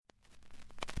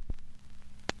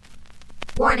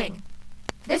Warning!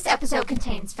 This episode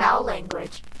contains foul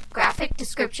language, graphic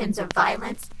descriptions of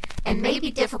violence, and may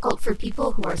be difficult for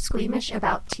people who are squeamish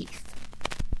about teeth.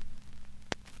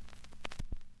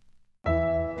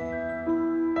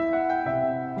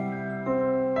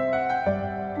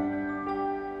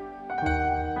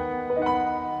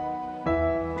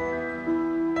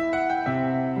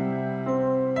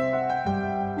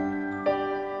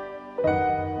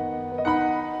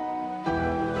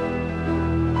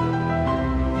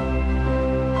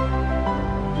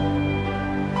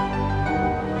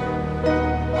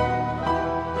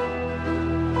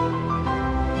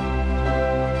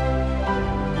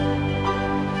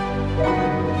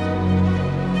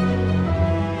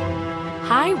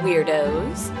 Hi,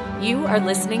 weirdos. You are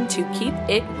listening to Keep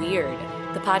It Weird,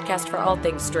 the podcast for all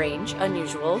things strange,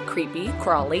 unusual, creepy,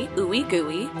 crawly, ooey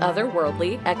gooey,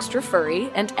 otherworldly, extra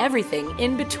furry, and everything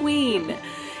in between.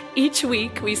 Each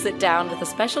week, we sit down with a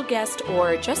special guest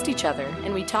or just each other,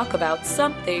 and we talk about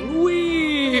something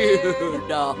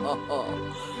weird.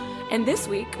 And this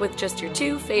week, with just your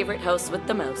two favorite hosts with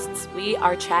the mosts, we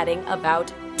are chatting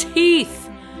about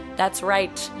teeth. That's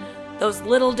right. Those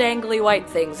little dangly white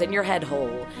things in your head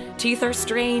hole. Teeth are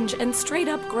strange and straight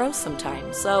up gross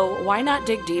sometimes, so why not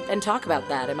dig deep and talk about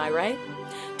that, am I right?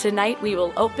 Tonight we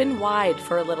will open wide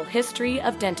for a little history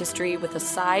of dentistry with a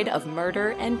side of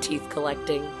murder and teeth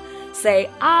collecting. Say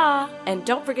ah, and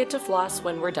don't forget to floss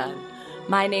when we're done.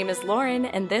 My name is Lauren,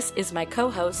 and this is my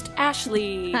co-host,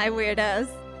 Ashley. Hi, weirdos.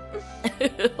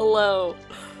 Hello.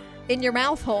 In your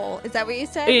mouth hole. Is that what you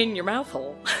said? In your mouth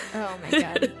hole. Oh my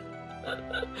god.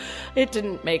 It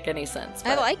didn't make any sense.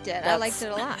 I liked it. I liked it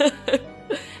a lot.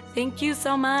 Thank you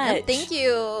so much. Thank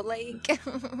you. Like,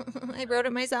 I wrote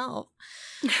it myself.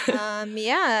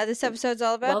 Yeah, this episode's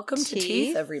all about Welcome to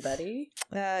teeth, everybody.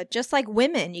 Just like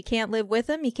women, you can't live with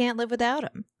them, you can't live without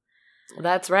them.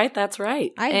 That's right. I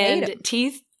hate them.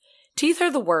 Teeth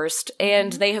are the worst,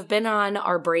 and they have been on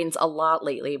our brains a lot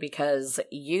lately because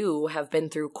you have been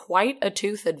through quite a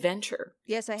tooth adventure.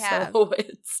 Yes, I have. So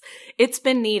it's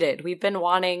been needed. We've been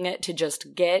wanting to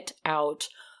just get out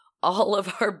all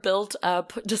of our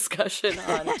built-up discussion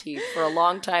on teeth for a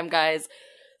long time, guys.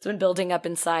 It's been building up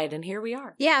inside, and here we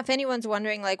are. Yeah, if anyone's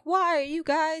wondering, like, why are you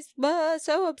guys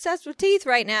so obsessed with teeth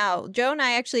right now? Joe and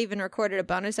I actually even recorded a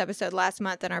bonus episode last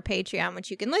month on our Patreon, which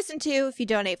you can listen to if you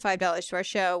donate $5 to our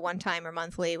show, one time or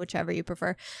monthly, whichever you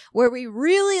prefer, where we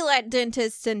really let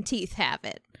dentists and teeth have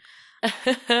it.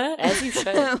 As you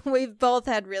should. We've both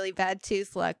had really bad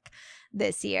tooth luck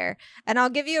this year. And I'll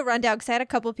give you a rundown because I had a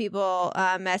couple people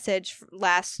message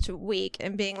last week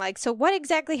and being like, so what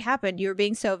exactly happened? You were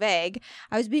being so vague.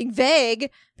 I was being vague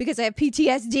because I have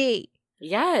PTSD.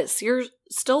 Yes, you're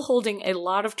still holding a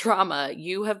lot of trauma.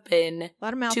 You have been A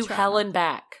lot of mouth to trauma. hell and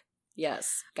back.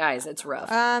 Yes, guys, it's rough.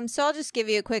 So I'll just give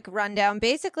you a quick rundown.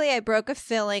 Basically, I broke a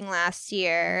filling last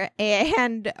year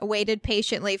and waited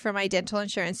patiently for my dental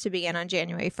insurance to begin on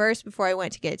January 1st before I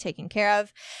went to get it taken care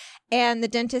of. And the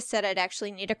dentist said I'd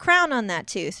actually need a crown on that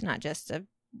tooth, not just a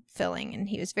filling. And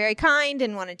he was very kind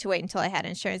and wanted to wait until I had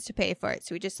insurance to pay for it.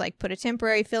 So we just put a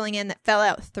temporary filling in that fell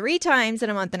out 3 times in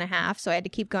a month and a half. So I had to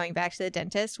keep going back to the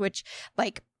dentist, which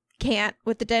can't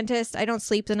with the dentist. I don't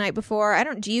sleep the night before.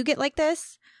 Do you get like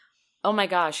this? Oh my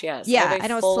gosh, yes. Yeah, I have a I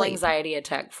don't full sleep. anxiety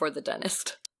attack for the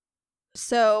dentist.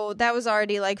 So that was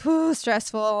already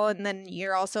stressful. And then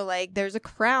you're also there's a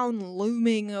crown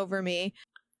looming over me.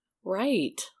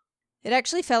 Right. It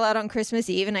actually fell out on Christmas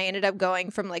Eve, and I ended up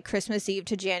going from Christmas Eve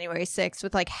to January 6th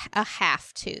with a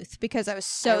half tooth because I was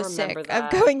so sick of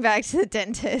going back to the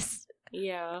dentist.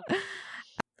 Yeah.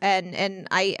 And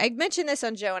I mentioned this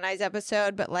on Joe and I's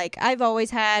episode, but I've always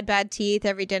had bad teeth.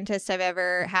 Every dentist I've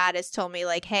ever had has told me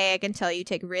hey, I can tell you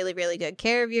take really, really good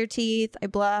care of your teeth. I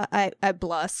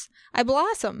blossom.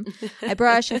 I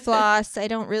brush, I floss. I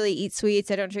don't really eat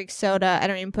sweets. I don't drink soda. I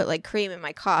don't even put cream in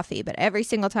my coffee. But every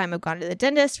single time I've gone to the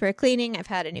dentist for a cleaning, I've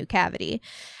had a new cavity.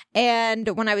 And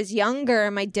when I was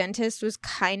younger, my dentist was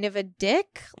kind of a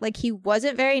dick. He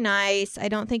wasn't very nice. I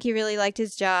don't think he really liked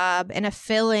his job. And a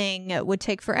filling would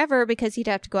take forever because he'd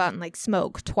have to go out and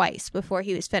smoke twice before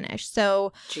he was finished.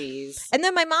 So, jeez. And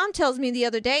then my mom tells me the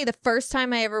other day, the first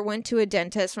time I ever went to a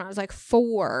dentist when I was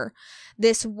 4,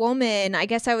 this woman, I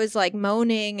guess I was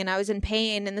moaning and I was in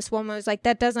pain. And this woman was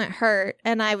that doesn't hurt.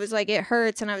 And I was it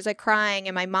hurts. And I was crying.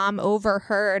 And my mom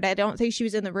overheard. I don't think she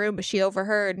was in the room, but she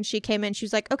overheard. And she came in. She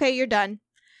was okay, you're done.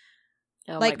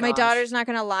 Oh my daughter's not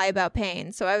going to lie about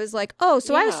pain. So I was I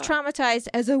was traumatized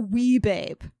as a wee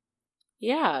babe.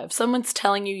 Yeah, if someone's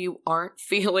telling you aren't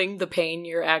feeling the pain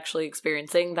you're actually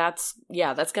experiencing, that's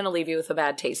going to leave you with a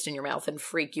bad taste in your mouth and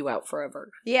freak you out forever.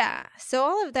 Yeah. So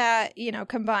all of that,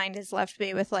 combined has left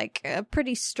me with like a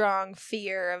pretty strong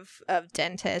fear of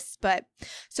dentists. But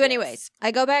so anyways, I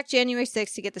go back January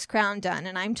 6th to get this crown done.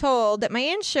 And I'm told that my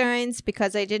insurance,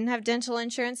 because I didn't have dental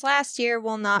insurance last year,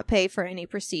 will not pay for any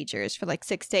procedures for like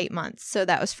 6 to 8 months. So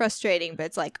that was frustrating, but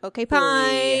it's like, okay,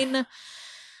 fine.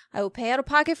 I will pay out of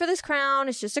pocket for this crown.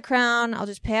 It's just a crown. I'll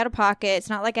just pay out of pocket. It's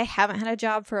not like I haven't had a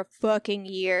job for a fucking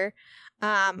year.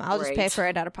 I'll just pay for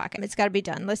it out of pocket. It's got to be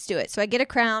done. Let's do it. So I get a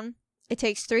crown. It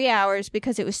takes 3 hours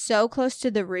because it was so close to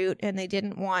the root and they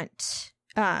didn't want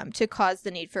to cause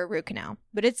the need for a root canal.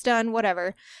 But it's done,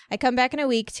 whatever. I come back in a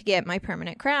week to get my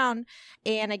permanent crown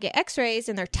and I get x-rays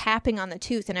and they're tapping on the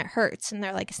tooth and it hurts. And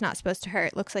they're like, it's not supposed to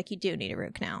hurt. It looks like you do need a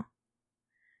root canal.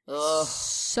 Ugh.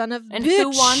 Son of and bitch. Who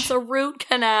wants a root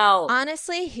canal?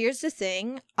 Honestly, here's the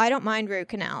thing. I don't mind root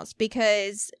canals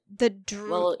because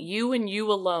well, you and you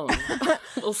alone.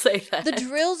 We'll say that. The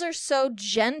drills are so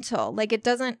gentle. Like, it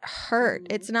doesn't hurt.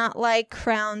 It's not like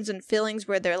crowns and fillings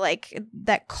where they're like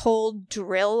that cold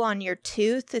drill on your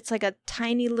tooth. It's like a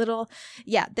tiny little,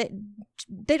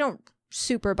 they don't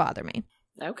super bother me.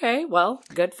 Okay, well,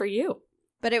 good for you.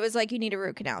 But it was like, you need a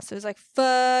root canal. So it was like,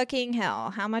 fucking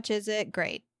hell. How much is it?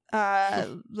 Great.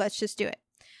 Let's just do it.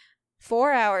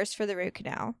 4 hours for the root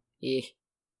canal. Yeah.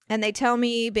 And they tell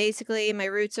me basically my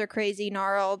roots are crazy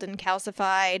gnarled and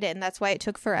calcified, and that's why it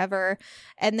took forever.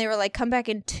 And they were like, come back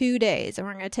in 2 days and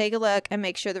we're going to take a look and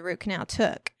make sure the root canal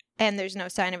took. And there's no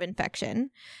sign of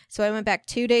infection. So I went back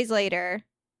 2 days later,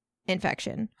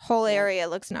 infection. Whole area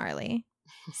looks gnarly.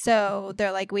 So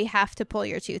they're like, we have to pull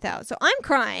your tooth out. So I'm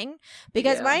crying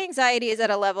because my anxiety is at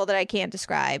a level that I can't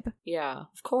describe. Yeah,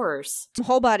 of course. My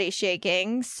whole body's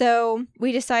shaking. So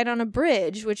we decide on a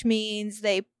bridge, which means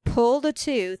they pull the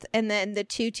tooth and then the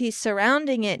 2 teeth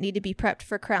surrounding it need to be prepped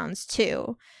for crowns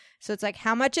too. So it's like,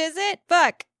 how much is it?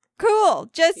 Fuck.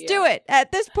 Cool. Just do it.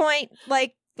 At this point,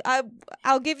 like,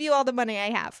 I'll give you all the money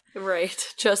I have. Right.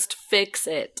 Just fix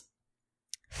it.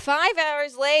 5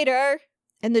 hours later.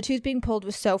 And the tooth being pulled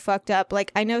was so fucked up.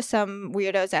 Like, I know some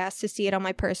weirdos asked to see it on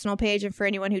my personal page. And for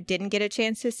anyone who didn't get a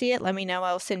chance to see it, let me know.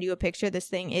 I'll send you a picture. This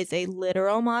thing is a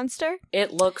literal monster.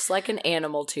 It looks like an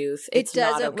animal tooth. It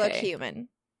doesn't look human.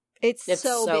 It's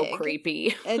so big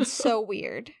creepy. And so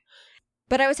weird.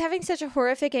 But I was having such a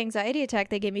horrific anxiety attack.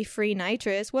 They gave me free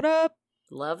nitrous. What up?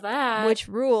 Love that. Which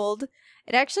ruled.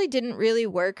 It actually didn't really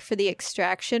work for the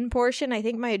extraction portion. I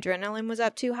think my adrenaline was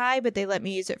up too high, but they let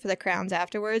me use it for the crowns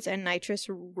afterwards, and nitrous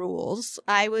rules.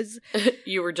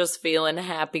 You were just feeling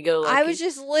happy-go-lucky. I was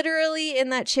just literally in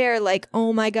that chair like,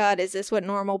 oh my god, is this what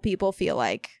normal people feel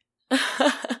like?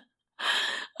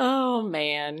 Oh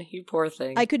man, you poor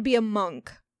thing. I could be a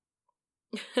monk.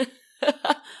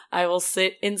 I will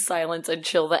sit in silence and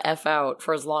chill the F out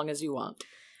for as long as you want.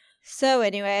 So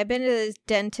anyway, I've been to the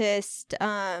dentist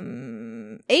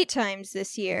 8 times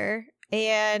this year,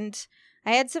 and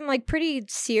I had some like pretty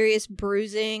serious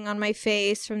bruising on my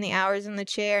face from the hours in the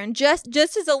chair, and just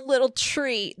as a little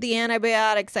treat, the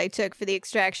antibiotics I took for the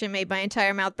extraction made my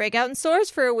entire mouth break out in sores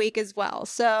for a week as well.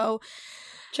 So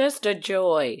just a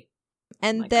joy.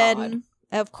 And then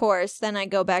of course, then I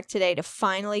go back today to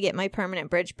finally get my permanent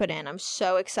bridge put in. I'm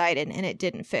so excited, and it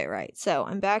didn't fit right. So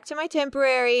I'm back to my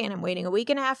temporary, and I'm waiting a week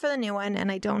and a half for the new one, and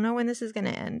I don't know when this is going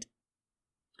to end.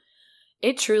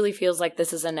 It truly feels like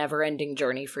this is a never-ending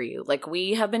journey for you. Like,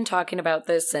 we have been talking about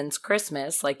this since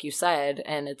Christmas, like you said,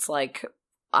 and it's like,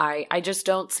 I just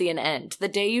don't see an end. The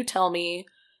day you tell me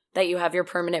that you have your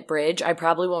permanent bridge, I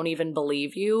probably won't even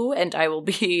believe you, and I will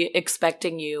be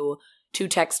expecting you to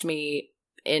text me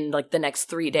in like the next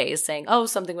 3 days saying, oh,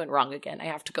 something went wrong again. I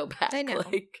have to go back. I know.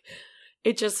 Like,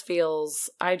 I just feel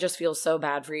so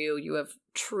bad for you. You have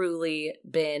truly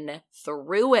been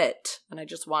through it. And I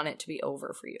just want it to be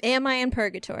over for you. Am I in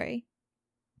purgatory?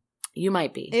 You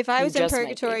might be. If I was in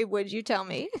purgatory, would you tell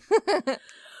me?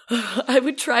 I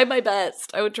would try my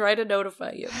best. I would try to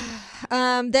notify you.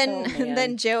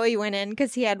 Then Joey went in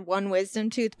because he had one wisdom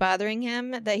tooth bothering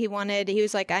him that he wanted. He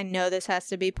was like, I know this has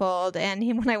to be pulled. And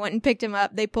when I went and picked him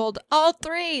up, they pulled all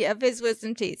 3 of his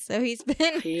wisdom teeth. So he's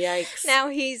been, yikes. Now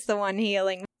he's the one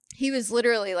healing. He was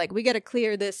literally like, we got to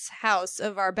clear this house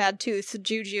of our bad tooth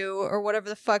juju or whatever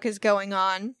the fuck is going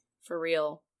on. For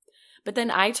real. But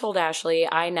then I told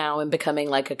Ashley I now am becoming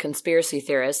like a conspiracy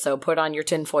theorist, so put on your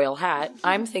tinfoil hat.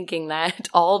 I'm thinking that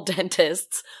all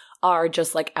dentists are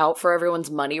just like out for everyone's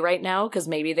money right now because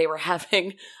maybe they were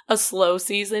having a slow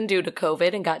season due to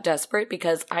COVID and got desperate,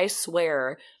 because I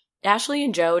swear Ashley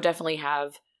and Joe definitely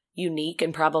have unique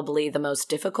and probably the most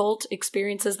difficult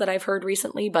experiences that I've heard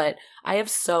recently, but I have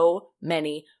so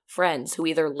many friends who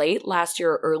either late last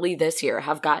year or early this year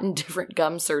have gotten different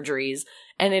gum surgeries,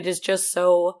 and it is just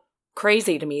so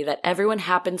crazy to me that everyone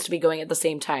happens to be going at the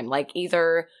same time. Like,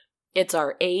 either it's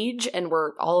our age and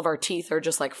all of our teeth are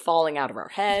just like falling out of our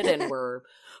head and we're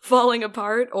falling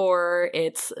apart, or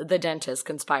it's the dentist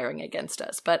conspiring against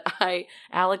us. But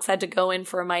Alex had to go in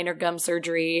for a minor gum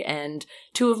surgery, and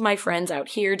 2 of my friends out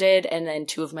here did, and then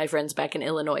 2 of my friends back in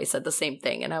Illinois said the same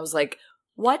thing. And I was like,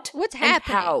 what's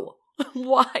happening? How?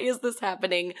 Why is this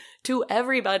happening to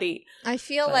everybody? I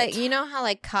feel like, you know how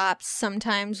like cops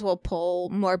sometimes will pull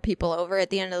more people over at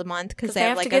the end of the month because they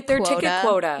have like to get a their quota. ticket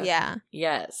quota. Yeah.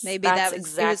 Yes. Maybe that's it was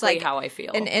exactly like how I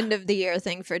feel. An end of the year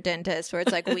thing for dentists where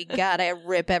it's like, we gotta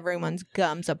rip everyone's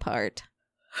gums apart.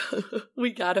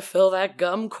 We gotta fill that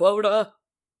gum quota.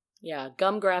 Yeah,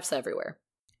 gum grafts everywhere.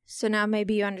 So now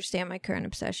maybe you understand my current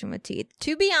obsession with teeth.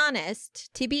 To be honest,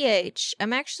 TBH,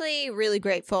 I'm actually really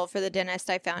grateful for the dentist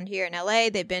I found here in LA.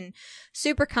 They've been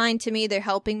super kind to me. They're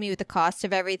helping me with the cost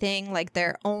of everything. Like,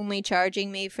 they're only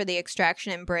charging me for the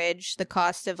extraction and bridge. The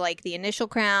cost of like the initial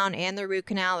crown and the root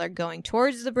canal are going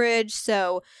towards the bridge.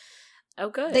 So oh,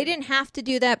 good. They didn't have to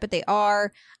do that, but they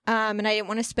are. And I didn't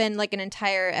want to spend like an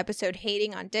entire episode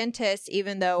hating on dentists,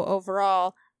 even though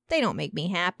overall they don't make me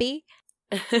happy.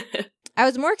 I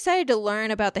was more excited to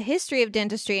learn about the history of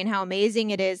dentistry and how amazing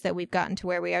it is that we've gotten to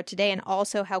where we are today, and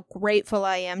also how grateful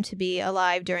I am to be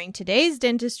alive during today's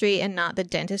dentistry and not the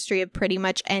dentistry of pretty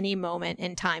much any moment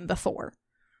in time before.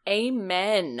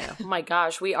 Amen. Oh my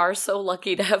gosh, we are so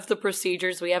lucky to have the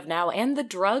procedures we have now and the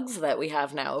drugs that we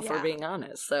have now, if we're being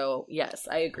honest. So, yes,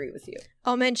 I agree with you.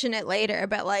 I'll mention it later,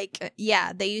 but like,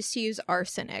 yeah, they used to use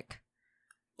arsenic.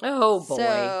 Oh boy.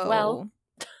 So, well,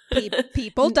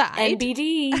 people died.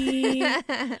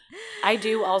 NBD. I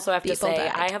do also have to say,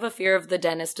 died. I have a fear of the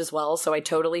dentist as well, so I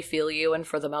totally feel you, and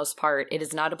for the most part, it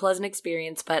is not a pleasant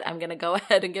experience, but I'm going to go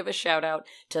ahead and give a shout out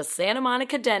to Santa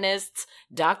Monica dentists,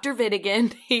 Dr.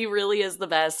 Vidigan. He really is the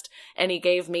best, and he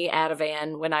gave me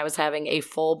Ativan when I was having a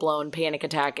full-blown panic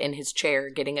attack in his chair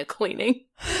getting a cleaning.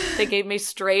 They gave me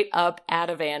straight up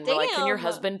Ativan. They're like, can your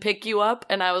husband pick you up?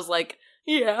 And I was like,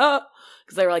 yeah.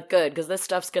 Because they were like, good, because this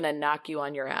stuff's going to knock you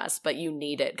on your ass, but you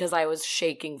need it. Because I was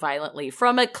shaking violently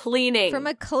from a cleaning. There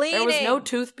was no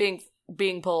tooth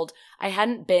being pulled. I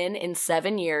hadn't been in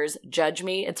 7 years. Judge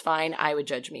me. It's fine. I would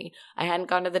judge me. I hadn't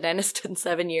gone to the dentist in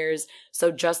 7 years.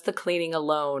 So just the cleaning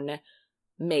alone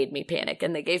made me panic.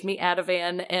 And they gave me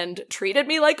Ativan and treated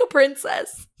me like a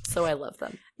princess. So I love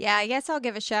them. Yeah, I guess I'll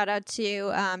give a shout out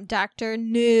to Dr.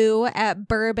 New at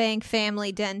Burbank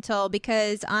Family Dental,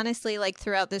 because honestly, like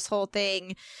throughout this whole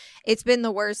thing, it's been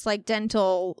the worst like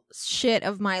dental shit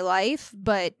of my life,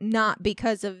 but not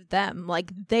because of them.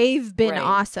 Like, they've been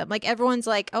awesome. Like, everyone's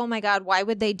like, oh my God, why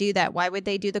would they do that? Why would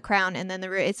they do the crown? And then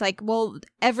it's like, well,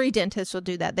 every dentist will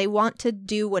do that. They want to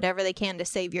do whatever they can to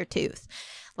save your tooth.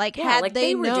 Like, had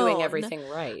they were known, doing everything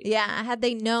right. Yeah, had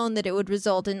they known that it would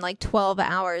result in like 12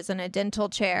 hours in a dental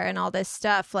chair and all this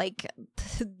stuff, like,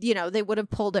 you know, they would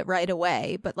have pulled it right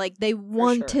away. But like, they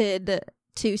wanted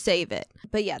to save it.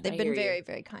 But yeah, they've been very,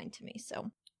 very kind to me.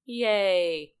 So,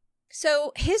 yay.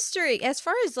 So, history, as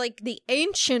far as like the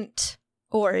ancient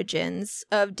origins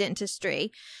of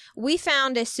dentistry, we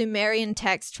found a Sumerian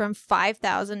text from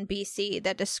 5000 BC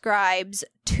that describes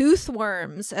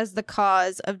toothworms as the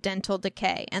cause of dental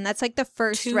decay. And that's like the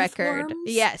first record.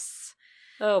 Yes.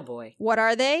 Oh boy. What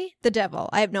are they? The devil.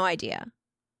 I have no idea.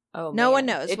 Oh, no one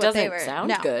knows. It what they were. doesn't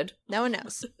sound good. No one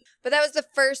knows. But that was the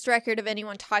first record of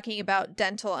anyone talking about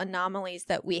dental anomalies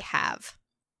that we have.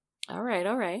 All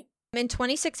right. In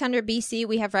 2600 BC,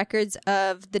 we have records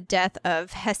of the death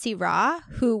of Hesi-Ra,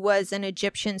 who was an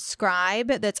Egyptian scribe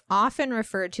that's often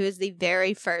referred to as the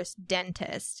very first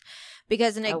dentist,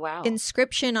 because an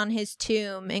inscription on his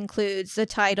tomb includes the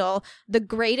title, "The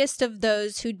greatest of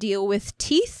those who deal with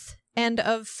teeth and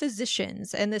of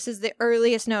physicians." And this is the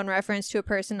earliest known reference to a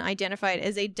person identified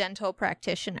as a dental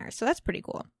practitioner. So that's pretty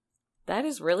cool. That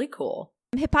is really cool.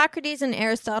 Hippocrates and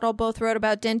Aristotle both wrote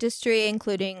about dentistry,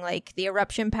 including like the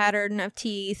eruption pattern of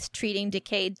teeth, treating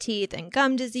decayed teeth and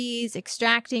gum disease,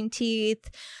 extracting teeth,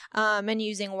 and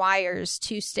using wires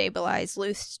to stabilize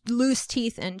loose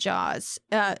teeth and jaws.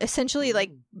 Essentially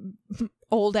like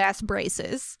old ass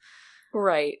braces.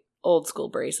 Right. Old school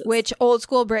braces. Which old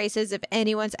school braces, if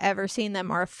anyone's ever seen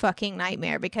them, are a fucking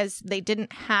nightmare because they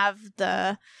didn't have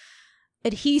the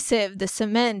adhesive, the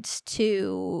cement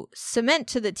to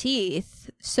the teeth,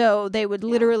 so they would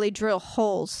literally drill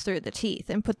holes through the teeth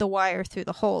and put the wire through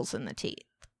the holes in the teeth.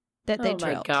 that they Oh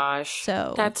drilled. my gosh.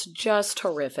 So that's just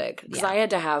horrific. Because Yeah. I had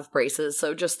to have braces,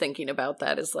 so just thinking about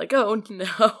that is like, oh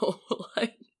no.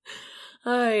 Like,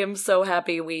 I am so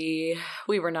happy we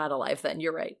were not alive then.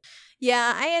 You're right.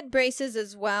 Yeah, I had braces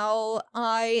as well.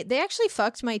 They actually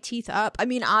fucked my teeth up. I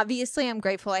mean, obviously, I'm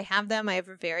grateful I have them. I have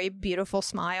a very beautiful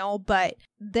smile, but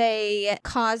they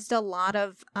caused a lot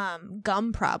of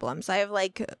gum problems. I have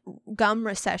like gum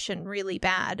recession really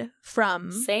bad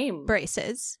from Same.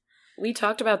 braces. We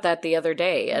talked about that the other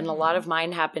day, and a lot of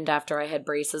mine happened after I had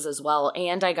braces as well,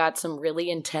 and I got some really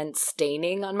intense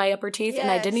staining on my upper teeth, and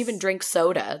I didn't even Yes. drink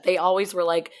soda. They always were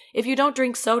like, if you don't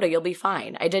drink soda, you'll be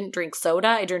fine. I didn't drink soda.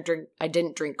 I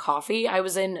didn't drink coffee. I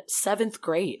was in 7th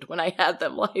grade when I had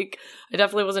them. Like, I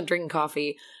definitely wasn't drinking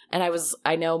coffee, and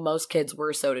I know most kids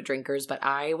were soda drinkers, but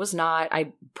I was not.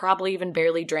 I probably even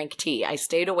barely drank tea. I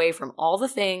stayed away from all the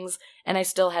things, and I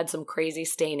still had some crazy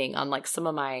staining on like some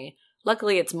of my...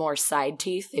 Luckily, it's more side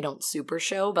teeth. They don't super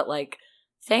show, but like,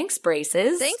 thanks,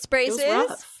 braces. Thanks, It braces.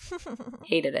 was rough.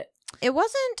 Hated it. It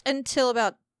wasn't until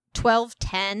about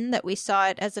 1210 that we saw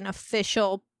it as an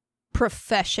official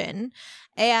profession,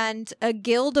 and a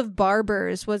guild of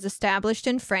barbers was established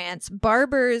in France.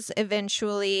 Barbers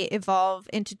eventually evolve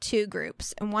into two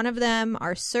groups, and one of them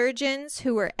are surgeons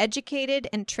who were educated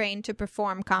and trained to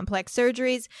perform complex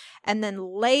surgeries, and then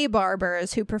lay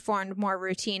barbers who performed more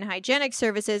routine hygienic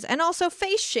services and also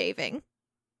face shaving,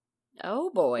 Oh,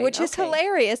 boy. which is Okay.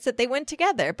 hilarious that they went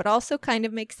together, but also kind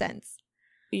of makes sense.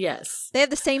 Yes. They have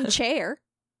the same chair.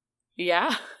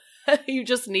 Yeah. You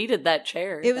just needed that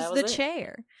chair. It was That the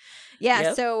chair. Yeah,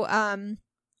 Yep. so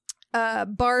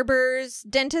barbers,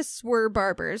 dentists were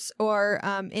barbers, or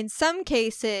in some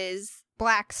cases,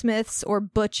 blacksmiths or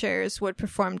butchers would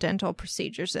perform dental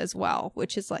procedures as well,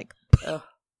 which is like, Ugh.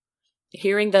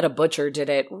 Hearing that a butcher did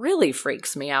it really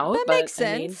freaks me out. that but, makes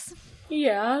I mean, sense.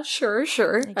 yeah, sure.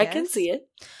 I can guess. see it.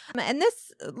 And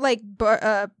this, like,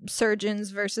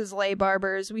 surgeons versus lay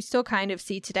barbers, we still kind of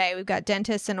see today. We've got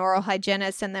dentists and oral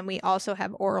hygienists, and then we also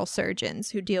have oral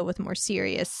surgeons who deal with more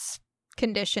serious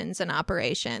conditions and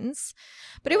operations.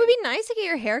 But it would be nice to get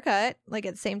your hair cut, like,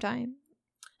 at the same time.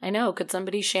 I know. Could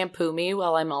somebody shampoo me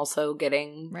while I'm also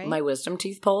getting Right. my wisdom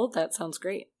teeth pulled? That sounds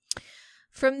great.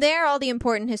 From there, all the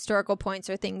important historical points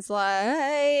are things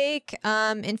like,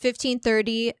 in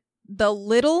 1530, the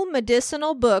Little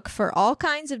Medicinal Book for All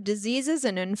Kinds of Diseases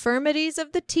and Infirmities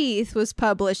of the Teeth was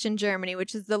published in Germany,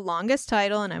 which is the longest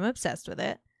title, and I'm obsessed with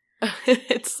it.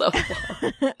 It's so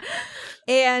long.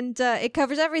 And it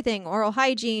covers everything: oral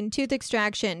hygiene, tooth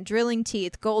extraction, drilling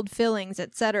teeth, gold fillings,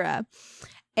 etc.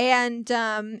 And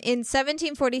in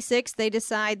 1746, they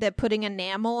decide that putting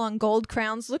enamel on gold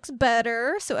crowns looks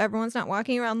better, so everyone's not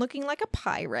walking around looking like a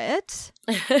pirate.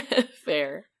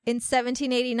 Fair. In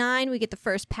 1789, we get the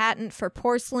first patent for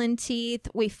porcelain teeth.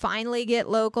 We finally get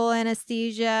local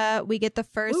anesthesia. We get the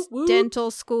first Whoop, whoop. dental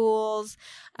schools.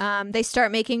 They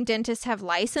start making dentists have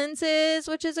licenses,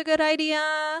 which is a good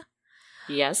idea.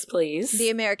 Yes, please.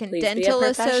 The American Please be a Dental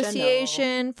professional.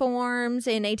 Association forms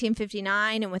in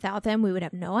 1859, and without them, we would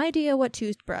have no idea what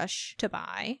toothbrush to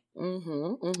buy.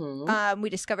 Mm-hmm. Mm-hmm. We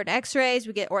discovered x-rays,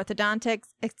 we get orthodontics,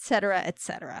 etc.,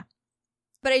 etc.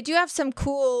 But I do have some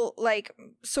cool, like,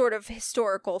 sort of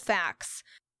historical facts.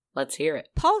 Let's hear it.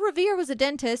 Paul Revere was a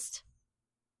dentist.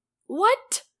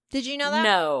 What? Did you know that?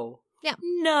 No. Yeah.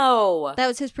 No. That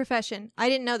was his profession. I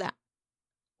didn't know that.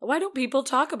 Why don't people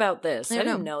talk about this? I I don't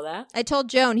didn't know that. I told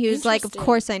Joan, he was like, of Interesting.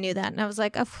 course I knew that. And I was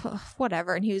like,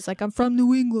 whatever. And he was like, I'm from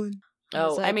New England. I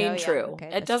was Oh, like, I mean, oh, yeah, true. okay,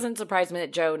 It that's doesn't surprise me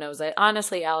that Joe knows it.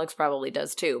 Honestly, Alex probably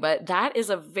does too. But that is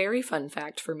a very fun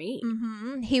fact for me.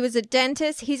 Mm-hmm. He was a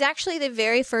dentist. He's actually the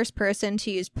very first person to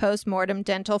use post-mortem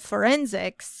dental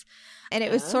forensics. And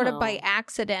it was sort of by Oh.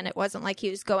 accident. It wasn't like he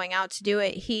was going out to do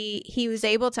it. He was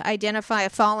able to identify a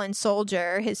fallen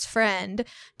soldier, his friend,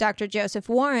 Dr. Joseph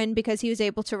Warren, because he was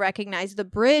able to recognize the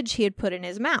bridge he had put in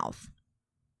his mouth.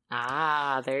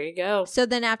 Ah, there you go. So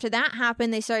then after that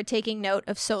happened, they started taking note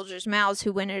of soldiers' mouths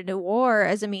who went into war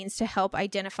as a means to help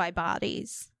identify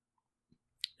bodies,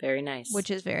 Very nice. which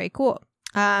is very cool.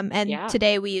 And Yeah.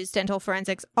 today we use dental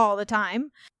forensics all the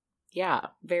time. Yeah,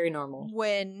 very normal.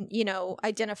 When,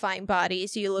 identifying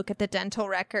bodies, you look at the dental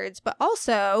records, but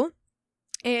also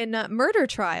in murder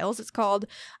trials, it's called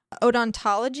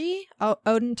odontology.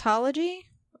 Odontology?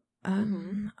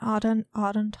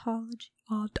 Odontology.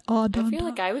 I feel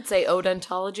like I would say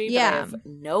odontology, but Yeah. I have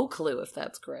no clue if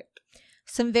that's correct.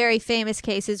 Some very famous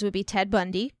cases would be Ted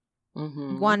Bundy.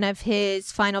 Mm-hmm. One of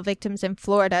his final victims in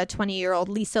Florida, 20-year-old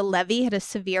Lisa Levy, had a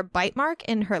severe bite mark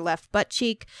in her left butt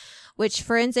cheek, which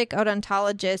forensic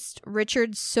odontologist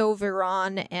Richard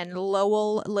Sauveron and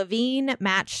Lowell Levine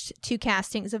matched to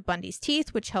castings of Bundy's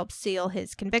teeth, which helped seal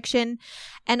his conviction.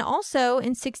 And also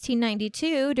in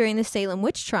 1692, during the Salem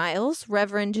witch trials,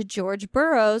 Reverend George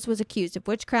Burroughs was accused of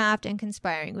witchcraft and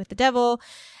conspiring with the devil.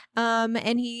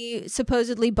 And he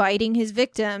supposedly biting his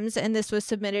victims, and this was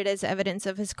submitted as evidence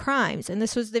of his crimes. And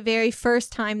this was the very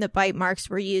first time that bite marks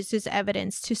were used as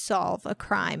evidence to solve a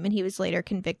crime, and he was later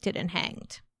convicted and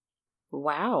hanged.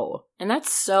 Wow. And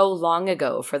that's so long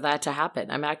ago for that to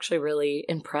happen. I'm actually really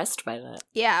impressed by that.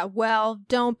 Yeah, well,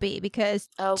 don't be, because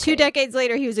Okay. 2 decades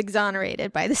later he was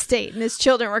exonerated by the state, and his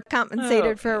children were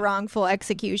compensated for a wrongful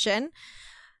execution.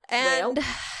 And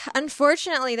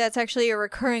unfortunately, that's actually a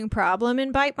recurring problem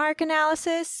in bite mark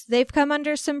analysis. They've come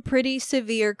under some pretty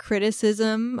severe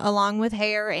criticism, along with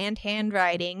hair and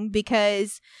handwriting,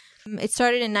 because it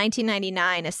started in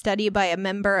 1999. A study by a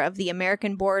member of the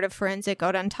American Board of Forensic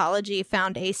Odontology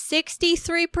found a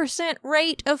 63%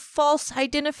 rate of false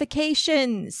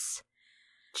identifications.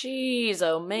 Jeez,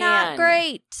 oh man. Not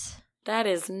great. That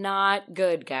is not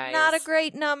good, guys. Not a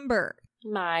great number.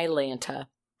 My Lanta.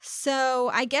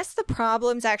 So I guess the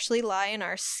problems actually lie in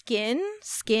our skin.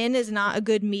 Skin is not a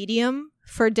good medium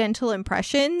for dental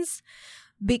impressions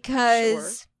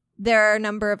because there are a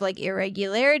number of like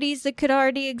irregularities that could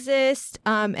already exist.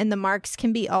 And the marks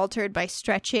can be altered by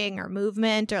stretching or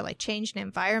movement or like change in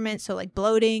environment. So like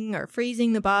bloating or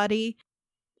freezing the body.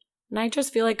 And I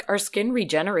just feel like our skin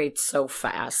regenerates so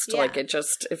fast. Yeah. Like it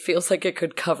feels like it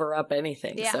could cover up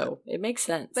anything. Yeah. So it makes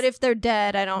sense. But if they're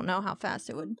dead, I don't know how fast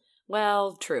it would.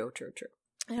 Well, true.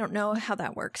 I don't know how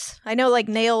that works. I know like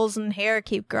nails and hair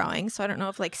keep growing, so I don't know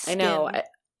if like skin... I know.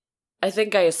 I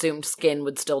think I assumed skin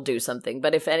would still do something,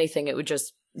 but if anything, it would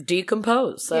just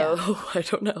decompose. So I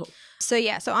don't know. So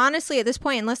yeah, so honestly, at this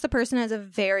point, unless the person has a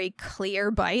very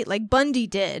clear bite, like Bundy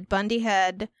did, Bundy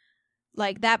had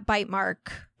like that bite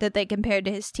mark that they compared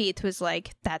to his teeth was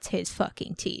like, that's his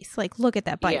fucking teeth. Like, look at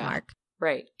that bite mark.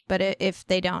 Right. But if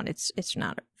they don't, it's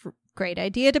not a great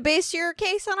idea to base your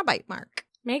case on a bite mark.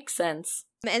 Makes sense.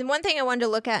 And one thing I wanted to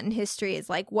look at in history is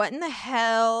like, what in the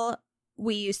hell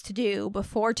we used to do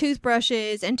before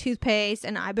toothbrushes and toothpaste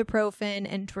and ibuprofen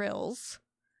and drills.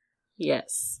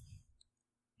 Yes.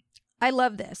 I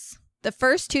love this. The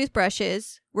first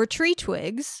toothbrushes were tree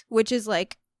twigs, which is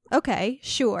like, okay,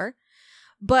 sure.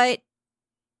 But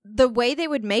the way they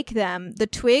would make them, the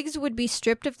twigs would be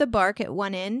stripped of the bark at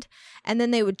one end, and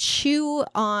then they would chew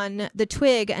on the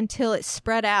twig until it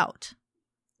spread out.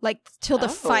 Like, till the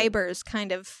fibers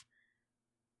kind of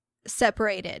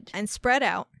separated and spread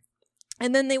out.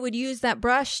 And then they would use that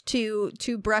brush to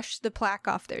brush the plaque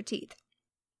off their teeth.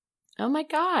 Oh my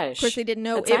gosh. Of course, they didn't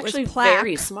know That's it actually was plaque.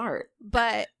 very smart.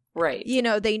 But, right. you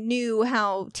know, they knew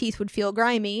how teeth would feel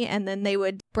grimy, and then they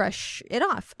would brush it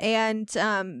off. And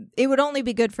it would only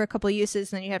be good for a couple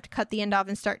uses, and then you have to cut the end off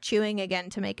and start chewing again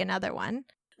to make another one.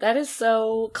 That is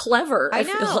so clever. I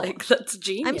feel know. like that's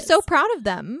genius. I'm so proud of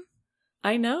them.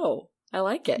 I know. I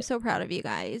like it. I'm so proud of you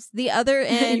guys. The other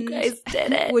end You guys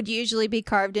did it. would usually be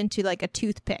carved into like a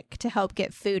toothpick to help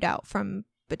get food out from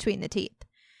between the teeth.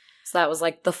 So that was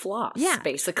like the floss, Yeah.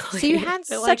 basically. So you had I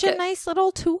such like a it. nice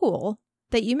little tool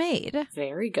that you made.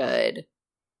 Very good.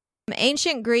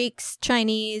 Ancient Greeks,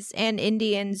 Chinese, and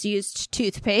Indians used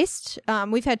toothpaste.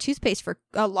 We've had toothpaste for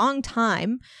a long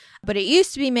time, but it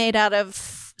used to be made out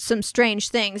of some strange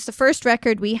things. The first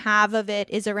record we have of it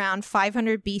is around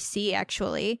 500 BC,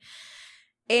 actually.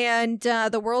 And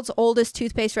the world's oldest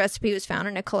toothpaste recipe was found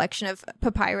in a collection of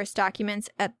papyrus documents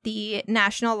at the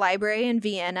National Library in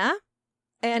Vienna.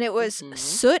 And it was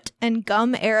soot and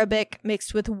gum arabic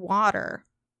mixed with water.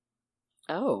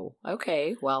 Oh,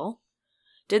 okay. Well,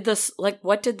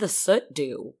 what did the soot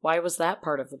do? Why was that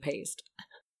part of the paste?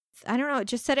 I don't know. It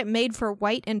just said it made for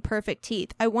white and perfect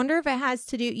teeth. I wonder if it has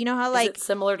to do, you know how Is like it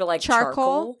similar to like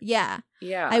charcoal? Yeah.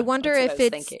 Yeah. I wonder that's if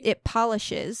what I was thinking. it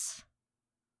polishes.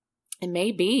 It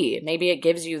may be. Maybe it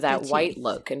gives you that The white teeth.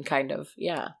 look and kind of,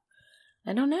 yeah.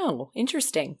 I don't know.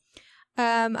 Interesting.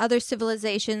 Other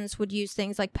civilizations would use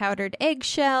things like powdered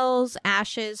eggshells,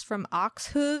 ashes from ox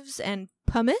hooves, and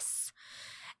pumice.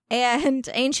 And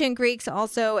ancient Greeks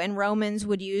also and Romans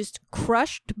would use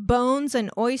crushed bones and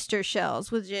oyster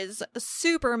shells, which is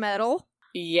super metal.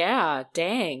 Yeah,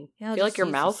 dang. Yeah, I feel like your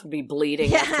mouth would be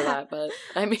bleeding after that, but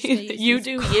I mean, you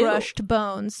do you. Crushed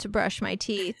bones to brush my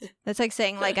teeth. That's like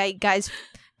saying like guys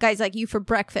like you for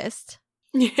breakfast.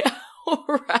 Yeah,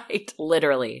 right.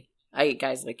 Literally. I eat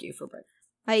guys like you for breakfast.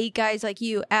 I eat guys like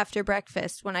you after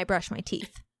breakfast when I brush my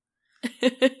teeth.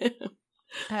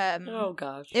 Oh,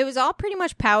 gosh. It was all pretty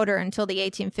much powder until the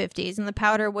 1850s, and the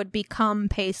powder would become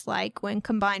paste-like when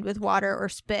combined with water or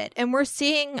spit. And we're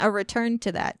seeing a return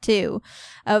to that, too,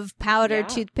 of powdered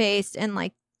toothpaste and,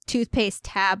 like, toothpaste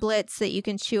tablets that you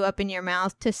can chew up in your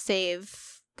mouth to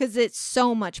save, because it's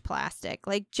so much plastic.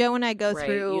 Like, Joe and I go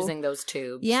through... using those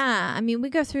tubes. Yeah, I mean, we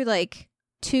go through, like,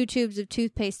 2 tubes of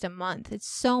toothpaste a month. It's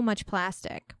so much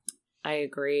plastic. I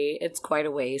agree. It's quite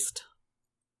a waste.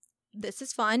 This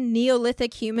is fun.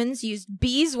 Neolithic humans used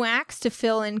beeswax to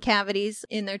fill in cavities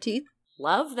in their teeth.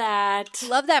 Love that.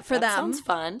 Love that for them. That sounds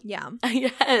fun. Yeah.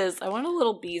 Yes. I want a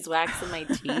little beeswax in my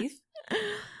teeth.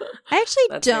 I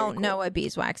actually don't know what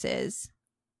beeswax is.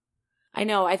 I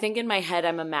know. I think in my head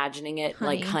I'm imagining it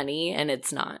like honey, and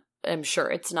it's not. I'm sure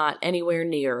it's not anywhere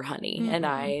near honey, and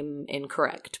I'm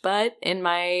incorrect. But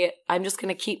I'm just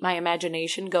going to keep my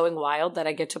imagination going wild that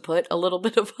I get to put a little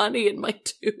bit of honey in my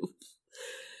tooth.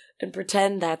 And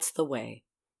pretend that's the way.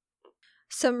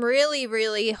 Some really,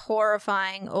 really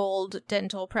horrifying old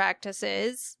dental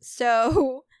practices.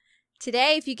 So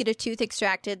today, if you get a tooth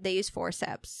extracted, they use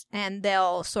forceps. And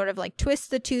they'll sort of like twist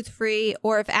the tooth free,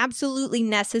 or if absolutely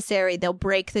necessary, they'll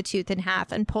break the tooth in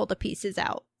half and pull the pieces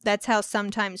out. That's how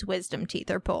sometimes wisdom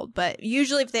teeth are pulled. But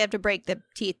usually if they have to break the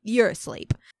teeth, you're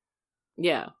asleep.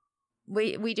 Yeah.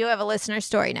 We do have a listener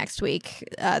story next week,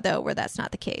 though, where that's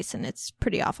not the case. And it's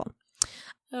pretty awful.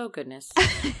 Oh, goodness.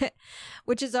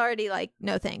 Which is already like,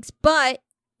 no thanks. But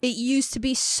it used to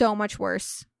be so much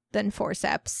worse than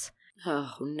forceps.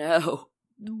 Oh, no.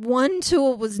 One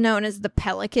tool was known as the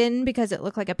pelican because it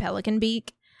looked like a pelican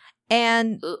beak.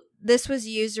 And this was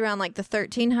used around like the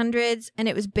 1300s. And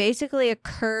it was basically a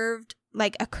curved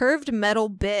metal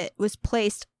bit was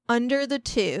placed under the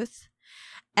tooth.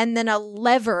 And then a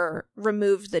lever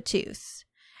removed the tooth.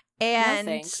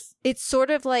 And it sort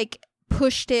of like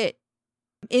pushed it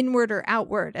inward or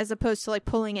outward as opposed to like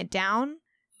pulling it down.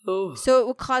 Ooh. So it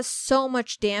will cause so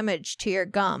much damage to your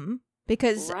gum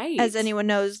because as anyone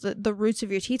knows, the roots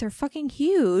of your teeth are fucking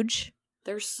huge.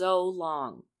 They're so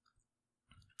long.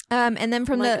 And then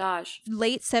from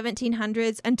late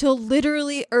 1700s until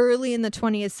literally early in the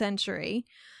 20th century.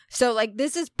 So like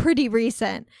this is pretty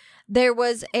recent. There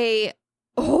was a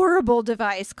horrible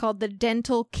device called the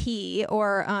dental key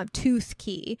or tooth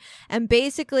key, and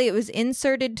basically it was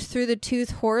inserted through the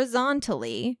tooth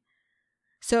horizontally,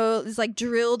 so it was like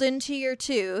drilled into your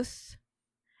tooth,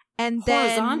 and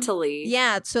then horizontally,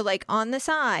 so like on the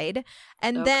side,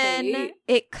 and then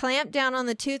it clamped down on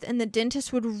the tooth, and the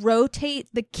dentist would rotate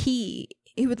the key.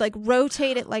 He would like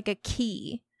rotate it like a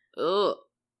key. Ugh.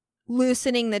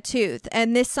 Loosening the tooth,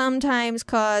 and this sometimes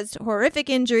caused horrific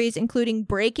injuries, including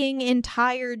breaking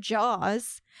entire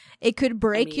jaws. It could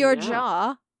break your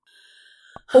jaw,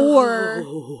 or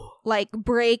like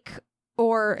break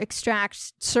or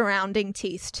extract surrounding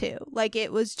teeth too. Like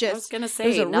it was just, I was gonna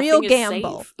say, it was a real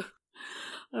gamble.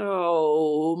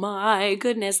 Oh my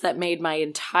goodness, that made my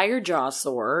entire jaw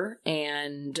sore,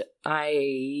 and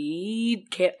I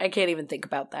can't even think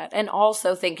about that. And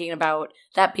also thinking about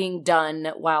that being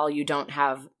done while you don't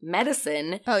have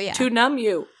medicine to numb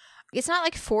you. It's not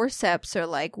like forceps or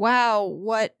like, wow,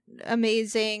 what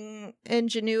amazing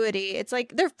ingenuity. It's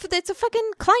like it's a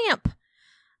fucking clamp.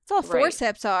 That's all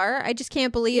forceps are. I just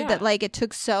can't believe that like it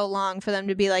took so long for them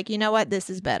to be like, you know what, this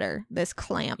is better. This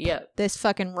clamp. Yeah. This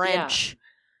fucking wrench. Yeah.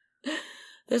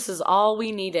 This is all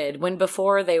we needed, when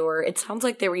before it sounds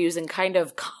like they were using kind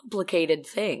of complicated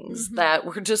things that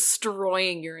were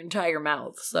destroying your entire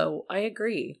mouth. So I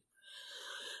agree.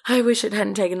 I wish it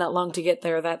hadn't taken that long to get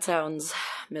there. That sounds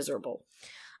miserable.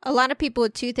 A lot of people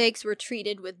with toothaches were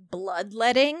treated with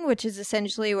bloodletting, which is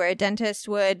essentially where a dentist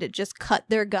would just cut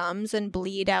their gums and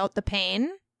bleed out the pain.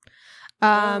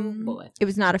 It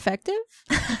was not effective.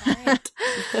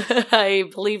 I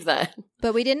believe that.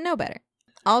 But we didn't know better.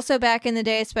 Also back in the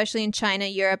day, especially in China,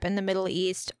 Europe, and the Middle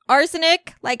East,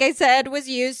 arsenic, like I said, was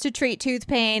used to treat tooth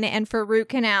pain and for root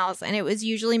canals, and it was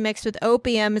usually mixed with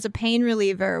opium as a pain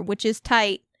reliever, which is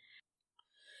tight.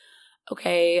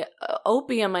 Okay,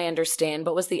 opium I understand,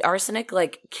 but was the arsenic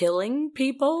like killing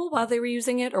people while they were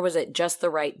using it, or was it just the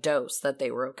right dose that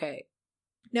they were okay?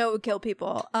 No, it would kill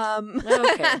people.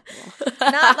 Okay.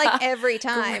 Not like every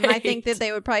time. Great. I think that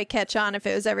they would probably catch on if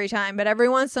it was every time. But every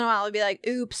once in a while, it would be like,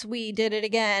 oops, we did it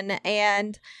again.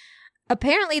 And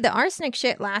apparently the arsenic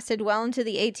shit lasted well into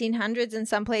the 1800s in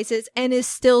some places and is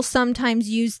still sometimes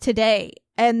used today.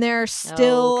 And there are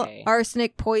still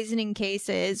arsenic poisoning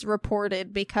cases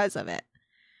reported because of it.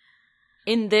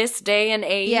 In this day and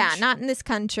age? Yeah, not in this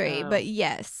country, but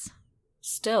yes.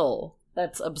 Still,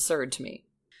 that's absurd to me.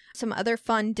 Some other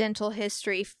fun dental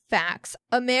history facts.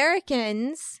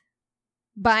 Americans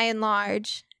by and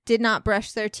large, did not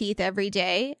brush their teeth every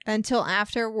day until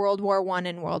after World War I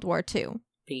and World War II.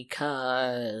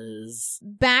 Because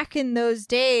back in those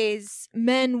days,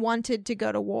 men wanted to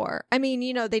go to war. I mean,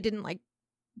 they didn't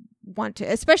want to,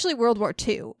 especially World War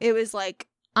II. It was like,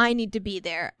 I need to be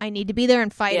there. I need to be there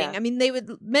and fighting. Yeah. I mean,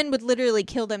 men would literally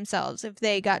kill themselves if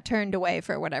they got turned away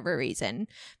for whatever reason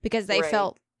because they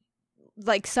felt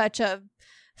like such a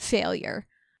failure.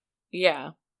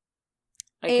 Yeah.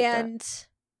 I get And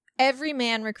every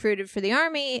man recruited for the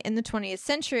army in the 20th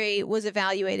century was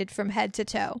evaluated from head to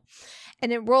toe.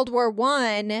 And in World War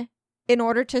I, in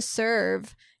order to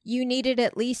serve, you needed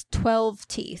at least 12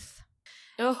 teeth.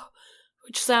 Oh,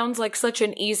 which sounds like such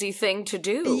an easy thing to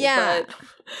do. Yeah. But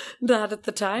not at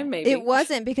the time, maybe. It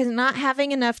wasn't, because not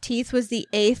having enough teeth was the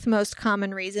 8th most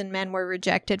common reason men were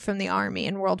rejected from the army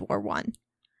in World War I.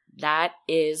 That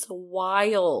is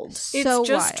wild. So it's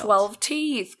just wild. 12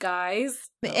 teeth, guys.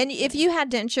 And if you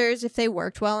had dentures, if they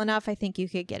worked well enough, I think you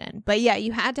could get in. But yeah,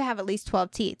 you had to have at least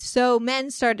 12 teeth. So men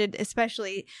started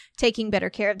especially taking better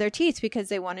care of their teeth because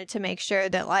they wanted to make sure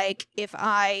that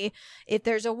if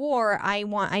there's a war,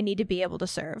 I need to be able to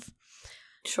serve.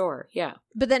 Sure, yeah.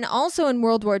 But then also in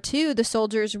World War II, the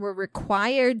soldiers were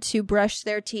required to brush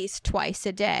their teeth twice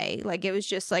a day. Like, it was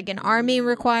just like an army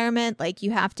requirement, like you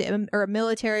have to, or a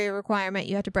military requirement,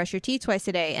 you have to brush your teeth twice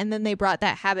a day. And then they brought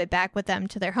that habit back with them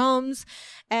to their homes.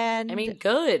 And I mean,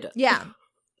 good. yeah.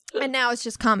 And now it's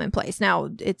just commonplace. Now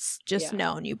it's just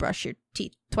known you brush your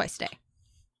teeth twice a day.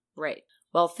 Right.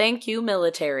 Well, thank you,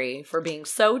 military, for being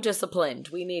so disciplined.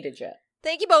 We needed you.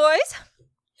 Thank you, boys.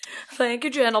 Thank you,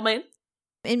 gentlemen.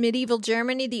 In medieval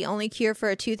Germany, the only cure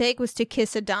for a toothache was to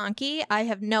kiss a donkey. I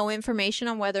have no information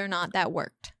on whether or not that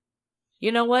worked.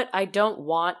 You know what? I don't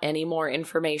want any more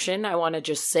information. I want to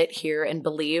just sit here and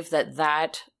believe that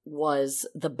that was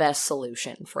the best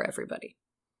solution for everybody.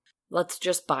 Let's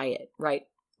just buy it right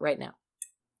now.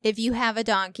 If you have a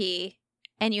donkey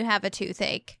and you have a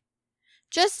toothache,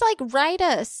 just write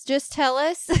us. Just tell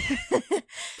us.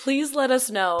 Please let us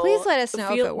know. Please let us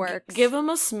know if it works. Give them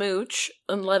a smooch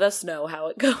and let us know how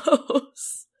it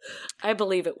goes. I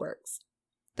believe it works.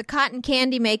 The cotton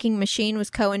candy making machine was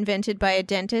co-invented by a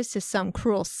dentist as some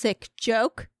cruel, sick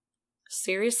joke.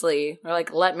 Seriously, they're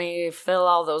let me fill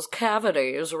all those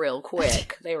cavities real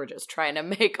quick. They were just trying to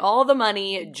make all the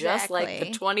money, just like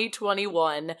the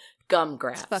 2021 gum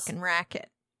graphs. It's fucking racket.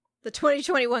 The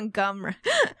 2021 gum.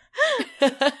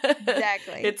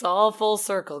 Exactly. It's all full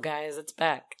circle, guys. It's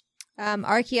back.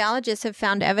 Archaeologists have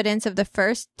found evidence of the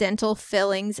first dental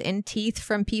fillings in teeth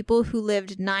from people who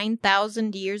lived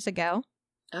 9,000 years ago.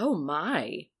 Oh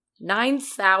my.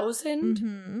 9,000?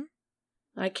 Mm-hmm.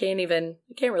 I can't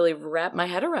really wrap my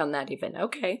head around that even.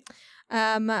 Okay.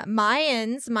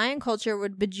 Mayan culture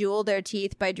would bejewel their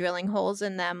teeth by drilling holes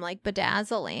in them like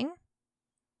bedazzling.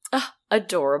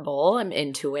 Adorable. I'm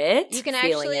into it. You can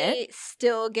actually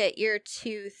still get your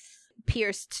tooth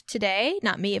pierced today.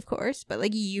 Not me, of course,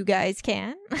 but you guys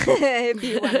can if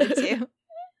you wanted to.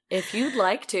 If you'd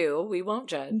like to, we won't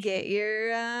judge. Get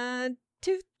your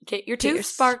tooth tooth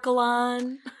sparkle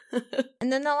on.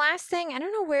 And then the last thing, I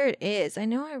don't know where it is. I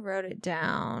know I wrote it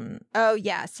down. Oh,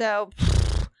 yeah. So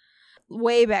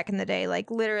way back in the day,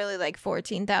 literally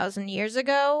 14,000 years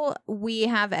ago, we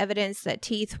have evidence that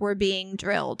teeth were being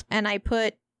drilled. And I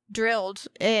put drilled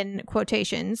in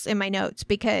quotations in my notes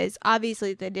because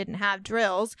obviously they didn't have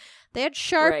drills. They had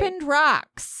sharpened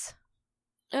rocks.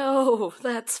 Oh,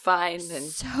 that's fine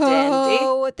and dandy.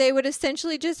 So they would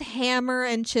essentially just hammer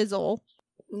and chisel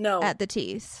at the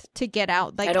teeth to get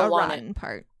out a rotten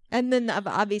part. And then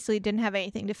obviously didn't have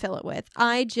anything to fill it with.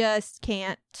 I just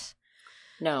can't.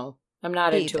 No, I'm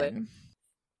not into it.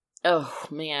 Oh,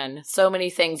 man. So many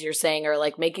things you're saying are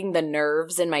making the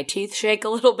nerves in my teeth shake a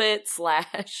little bit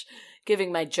 /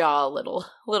 giving my jaw a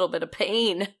little bit of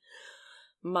pain.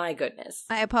 My goodness.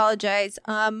 I apologize.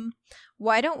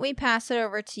 Why don't we pass it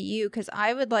over to you? Because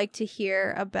I would like to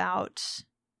hear about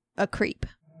a creep.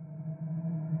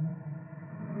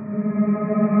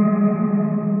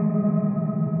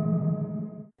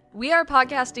 We are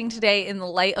podcasting today in the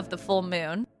light of the full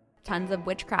moon. Tons of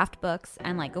witchcraft books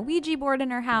and a Ouija board in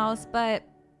her house, but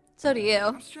so do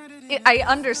you. I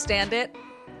understand it,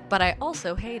 but I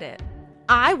also hate it.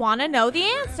 I want to know the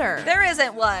answer. There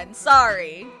isn't one.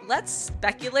 Sorry. Let's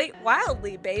speculate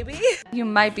wildly, baby. You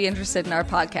might be interested in our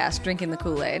podcast, Drinking the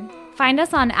Kool-Aid. Find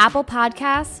us on Apple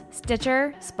Podcasts,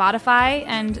 Stitcher, Spotify,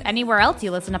 and anywhere else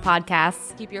you listen to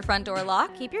podcasts. Keep your front door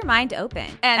locked. Keep your mind open.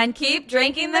 And keep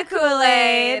drinking the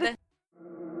Kool-Aid.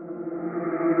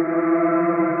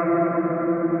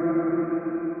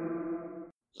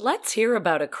 Let's hear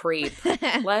about a creep.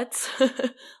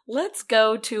 Let's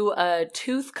go to a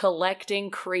tooth-collecting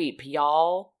creep,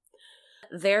 y'all.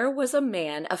 There was a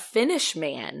man, a Finnish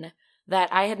man,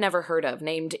 that I had never heard of,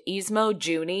 named Ismo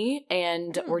Juni,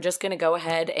 and we're just going to go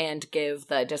ahead and give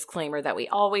the disclaimer that we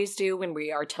always do when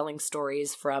we are telling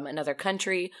stories from another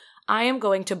country. I am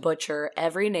going to butcher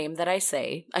every name that I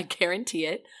say. I guarantee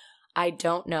it. I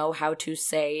don't know how to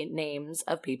say names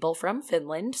of people from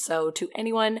Finland, so to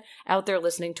anyone out there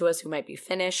listening to us who might be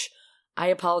Finnish, I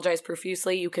apologize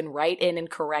profusely. You can write in and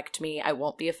correct me. I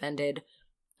won't be offended.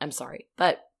 I'm sorry.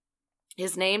 But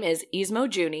his name is Ismo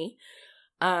Juni.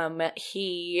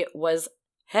 He was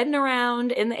heading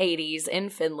around in the 80s in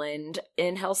Finland,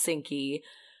 in Helsinki,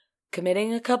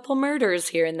 committing a couple murders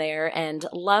here and there, and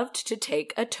loved to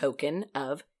take a token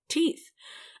of teeth.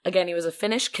 Again, he was a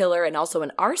Finnish killer and also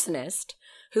an arsonist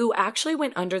who actually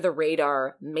went under the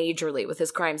radar majorly with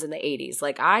his crimes in the 80s.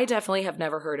 Like, I definitely have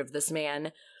never heard of this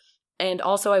man. And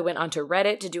also I went onto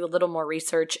Reddit to do a little more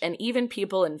research, and even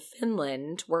people in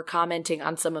Finland were commenting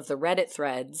on some of the Reddit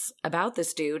threads about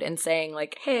this dude and saying,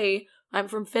 like, hey, I'm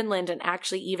from Finland, and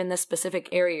actually even this specific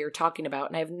area you're talking about,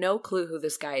 and I have no clue who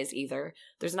this guy is either.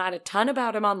 There's not a ton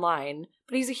about him online,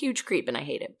 but he's a huge creep and I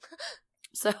hate him.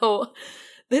 So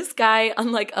this guy,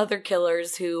 unlike other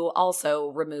killers who also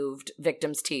removed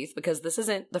victims' teeth, because this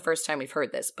isn't the first time we've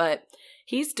heard this, but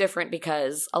he's different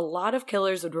because a lot of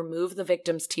killers would remove the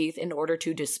victim's teeth in order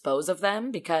to dispose of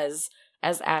them because,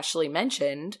 as Ashley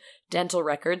mentioned, dental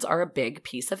records are a big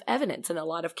piece of evidence in a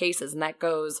lot of cases, and that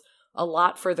goes a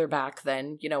lot further back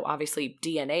than, obviously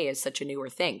DNA is such a newer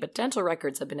thing, but dental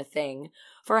records have been a thing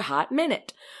for a hot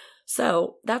minute.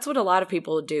 So that's what a lot of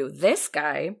people would do. This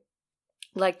guy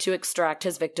liked to extract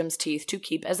his victims' teeth to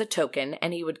keep as a token,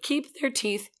 and he would keep their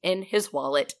teeth in his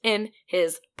wallet, in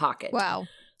his pocket. Wow.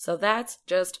 So that's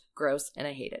just gross, and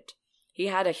I hate it. He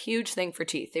had a huge thing for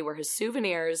teeth. They were his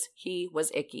souvenirs. He was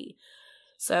icky.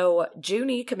 So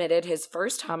Juni committed his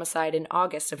first homicide in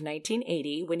August of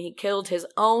 1980 when he killed his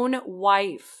own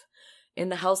wife in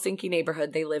the Helsinki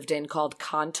neighborhood they lived in called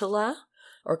Kontula.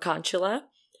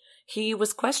 He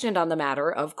was questioned on the matter,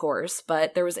 of course,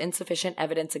 but there was insufficient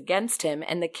evidence against him,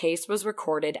 and the case was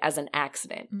recorded as an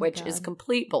accident, which is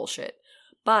complete bullshit.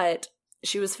 But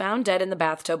she was found dead in the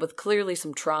bathtub with clearly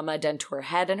some trauma done to her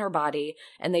head and her body,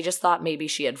 and they just thought maybe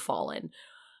she had fallen.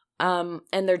 And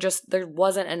there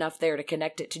wasn't enough there to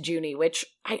connect it to Juni, which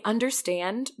I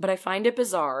understand, but I find it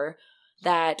bizarre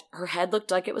that her head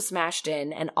looked like it was smashed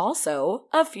in, and also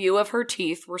a few of her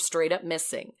teeth were straight up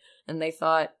missing. And they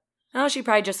thought, oh, she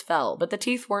probably just fell, but the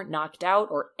teeth weren't knocked out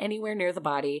or anywhere near the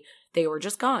body. They were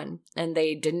just gone, and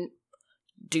they didn't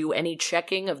do any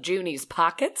checking of Juni's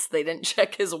pockets. They didn't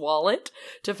check his wallet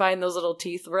to find those little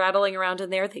teeth rattling around in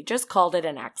there. They just called it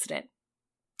an accident.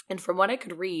 And from what I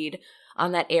could read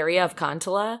on that area of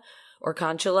Kontula,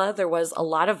 there was a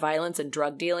lot of violence and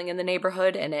drug dealing in the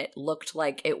neighborhood, and it looked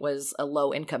like it was a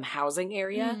low-income housing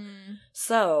area.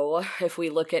 So, if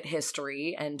we look at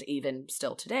history, and even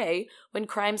still today, when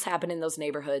crimes happen in those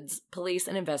neighborhoods, police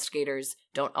and investigators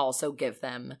don't also give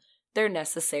them their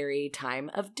necessary time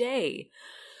of day.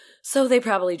 So they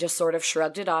probably just sort of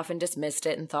shrugged it off and dismissed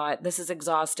it and thought, this is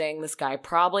exhausting, this guy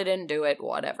probably didn't do it,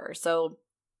 whatever. So,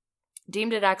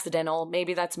 deemed it accidental.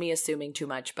 Maybe that's me assuming too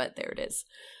much, but there it is.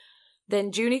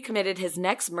 Then Juni committed his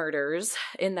next murders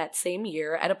in that same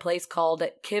year at a place called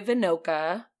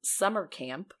Kivinoka Summer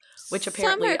Camp, which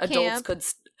apparently adults could...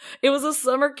 It was a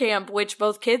summer camp which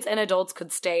both kids and adults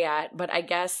could stay at, but I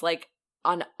guess like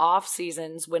on off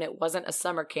seasons when it wasn't a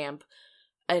summer camp.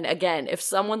 And again, if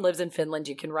someone lives in Finland,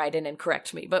 you can write in and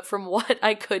correct me. But from what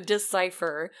I could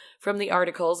decipher from the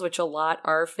articles, which a lot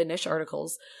are Finnish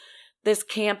articles, this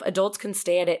camp, adults can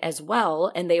stay at it as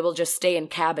well, and they will just stay in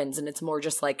cabins, and it's more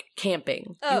just like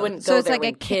camping. Oh, you wouldn't so go it's there like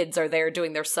when kids are there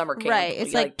doing their summer camp. Right,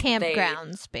 it's like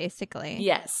campgrounds, basically.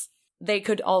 Yes. They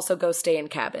could also go stay in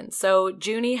cabins. So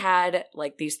Juni had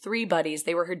like these 3 buddies.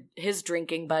 They were his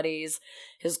drinking buddies,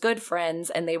 his good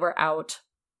friends, and they were out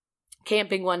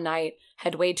camping one night,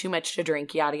 had way too much to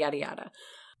drink, yada, yada, yada.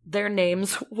 Their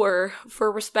names were,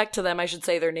 for respect to them, I should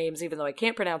say their names even though I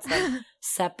can't pronounce them,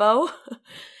 Seppo,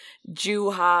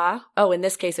 Juha. Oh, in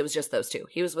this case, it was just those 2.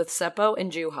 He was with Seppo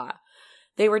and Juha.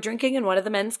 They were drinking in one of the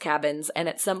men's cabins, and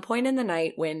at some point in the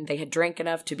night when they had drank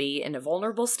enough to be in a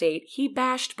vulnerable state, he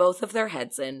bashed both of their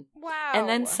heads in. Wow. And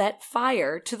then set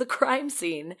fire to the crime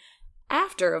scene,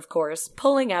 after, of course,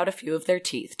 pulling out a few of their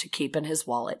teeth to keep in his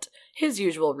wallet, his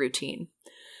usual routine.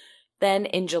 Then,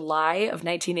 in July of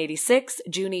 1986,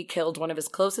 Juni killed one of his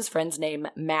closest friends named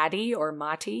Matti,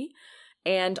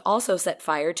 and also set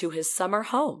fire to his summer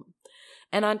home.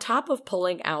 And on top of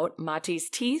pulling out Mati's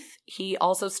teeth, he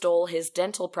also stole his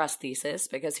dental prosthesis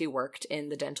because he worked in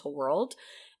the dental world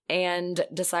and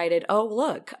decided, oh,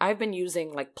 look, I've been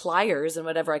using like pliers and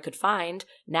whatever I could find.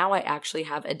 Now I actually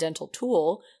have a dental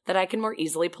tool that I can more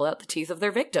easily pull out the teeth of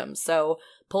their victims. So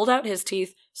pulled out his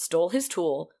teeth, stole his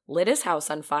tool, lit his house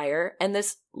on fire, and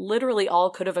this literally all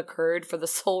could have occurred for the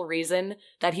sole reason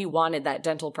that he wanted that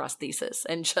dental prosthesis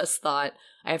and just thought,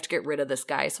 I have to get rid of this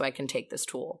guy so I can take this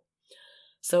tool.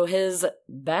 So his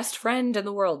best friend in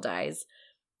the world dies.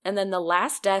 And then the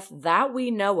last death that we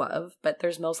know of, but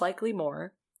there's most likely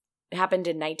more, happened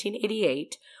in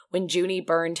 1988 when Junie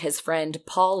burned his friend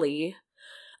Paulie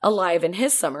alive in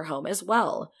his summer home as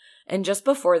well. And just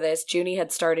before this, Junie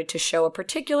had started to show a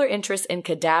particular interest in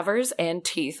cadavers and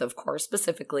teeth, of course,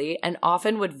 specifically, and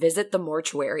often would visit the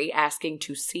mortuary asking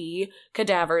to see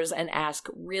cadavers and ask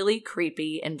really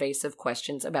creepy, invasive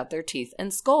questions about their teeth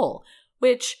and skull,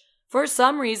 which, for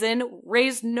some reason,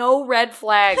 raised no red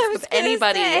flags with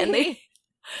anybody. And they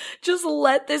just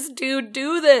let this dude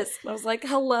do this. I was like,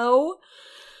 hello?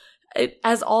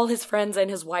 As all his friends and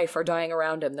his wife are dying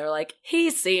around him, they're like, he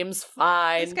seems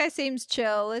fine. This guy seems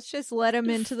chill. Let's just let him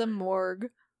into the morgue.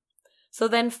 So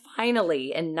then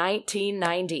finally, in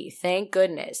 1990, thank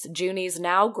goodness, Junie's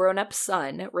now grown-up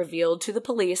son revealed to the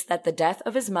police that the death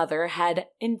of his mother had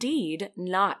indeed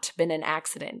not been an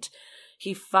accident.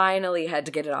 He finally had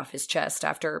to get it off his chest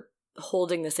after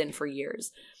holding this in for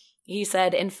years. He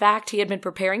said, in fact, he had been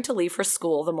preparing to leave for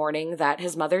school the morning that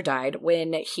his mother died.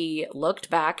 When he looked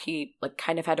back, he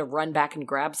kind of had to run back and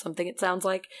grab something, it sounds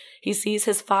like. He sees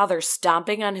his father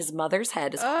stomping on his mother's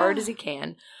head as hard as he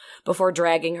can before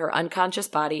dragging her unconscious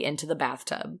body into the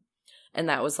bathtub. And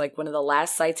that was one of the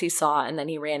last sights he saw, and then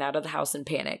he ran out of the house in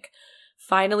panic.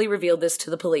 Finally revealed this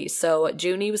to the police. So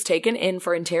Junie was taken in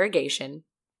for interrogation,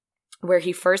 where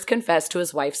he first confessed to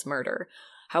his wife's murder.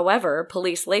 However,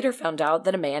 police later found out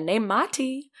that a man named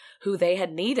Mati, who they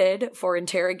had needed for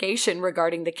interrogation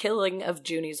regarding the killing of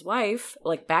Junie's wife,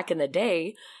 back in the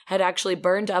day, had actually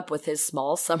burned up with his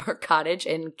small summer cottage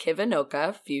in Kivinoka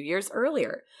a few years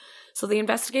earlier. So the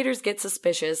investigators get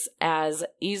suspicious, as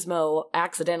Ismo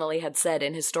accidentally had said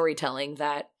in his storytelling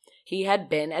that he had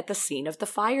been at the scene of the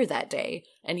fire that day,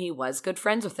 and he was good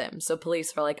friends with him. So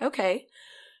police are like, okay,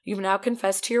 you've now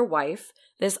confessed to your wife.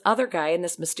 This other guy in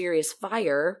this mysterious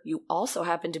fire, you also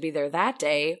happened to be there that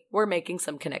day. We're making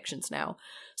some connections now.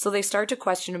 So they start to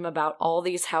question him about all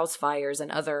these house fires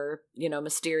and other,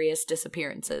 mysterious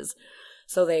disappearances.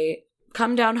 So they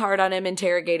come down hard on him,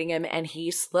 interrogating him, and he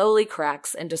slowly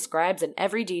cracks and describes in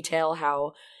every detail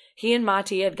how he and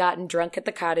Mati had gotten drunk at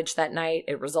the cottage that night.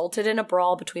 It resulted in a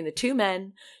brawl between the two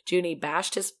men. Junie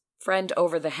bashed his friend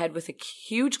over the head with a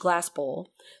huge glass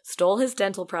bowl, stole his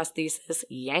dental prosthesis,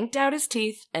 yanked out his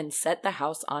teeth, and set the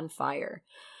house on fire.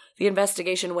 The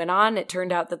investigation went on. It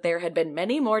turned out that there had been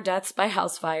many more deaths by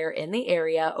house fire in the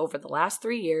area over the last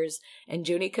 3 years, and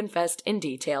Junie confessed in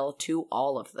detail to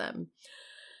all of them.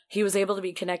 He was able to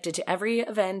be connected to every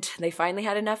event. They finally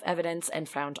had enough evidence and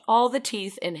found all the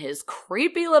teeth in his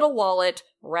creepy little wallet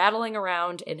rattling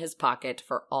around in his pocket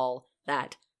for all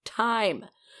that time.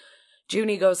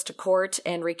 Junie goes to court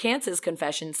and recants his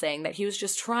confession, saying that he was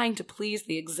just trying to please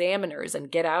the examiners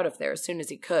and get out of there as soon as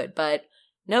he could, but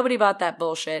nobody bought that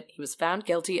bullshit. He was found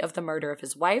guilty of the murder of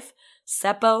his wife,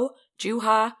 Seppo,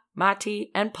 Juha,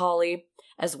 Mati, and Paulie,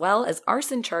 as well as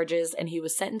arson charges, and he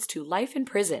was sentenced to life in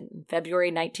prison in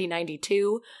February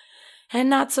 1992. And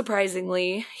not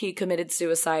surprisingly, he committed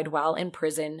suicide while in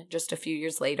prison just a few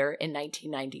years later in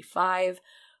 1995.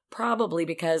 Probably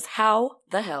because how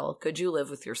the hell could you live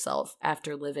with yourself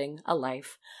after living a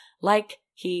life like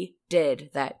he did?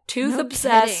 That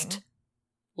tooth-obsessed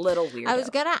little weirdo. I was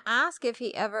gonna ask if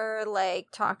he ever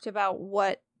talked about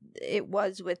what it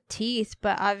was with teeth,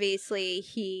 but obviously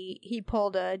he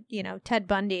pulled a Ted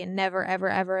Bundy and never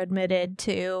ever admitted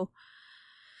to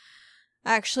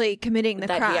actually committing the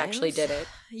crime. That he actually did it.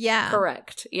 Yeah,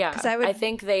 correct. Yeah, I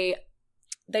think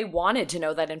they wanted to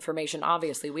know that information,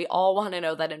 obviously. We all want to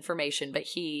know that information, but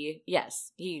he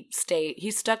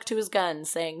stuck to his guns,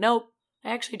 saying, nope,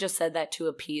 I actually just said that to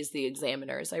appease the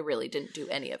examiners. I really didn't do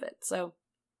any of it. So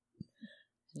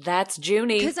that's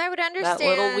Junie. Because I would understand, that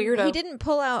little weirdo. He didn't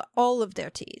pull out all of their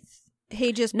teeth.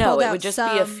 He just no, pulled it out would just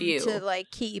some be a few to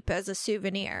keep as a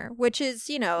souvenir, which is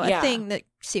a thing that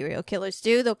serial killers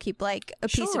do. They'll keep a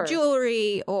piece of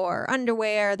jewelry or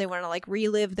underwear. They want to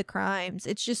relive the crimes.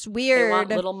 It's just weird. They want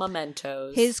little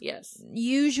mementos. Yes,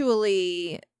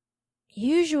 usually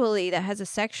that has a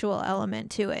sexual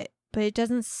element to it, but it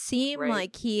doesn't seem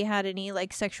like he had any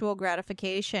sexual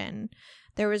gratification.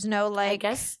 There was no I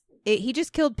guess he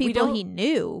just killed people he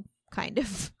knew. kind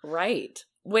of. Right.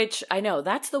 Which, I know,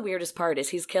 that's the weirdest part, is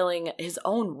he's killing his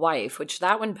own wife, which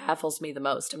that one baffles me the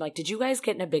most. I'm like, did you guys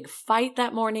get in a big fight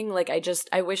that morning? Like,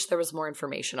 I wish there was more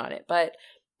information on it. But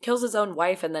kills his own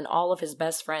wife and then all of his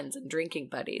best friends and drinking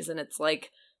buddies. And it's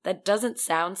like, that doesn't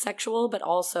sound sexual, but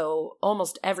also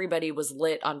almost everybody was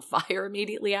lit on fire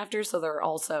immediately after. So there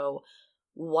also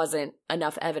wasn't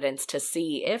enough evidence to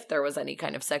see if there was any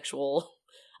kind of sexual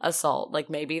assault. Like,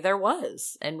 maybe there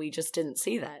was, and we just didn't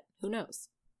see that. Who knows?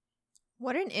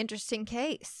 What an interesting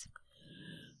case.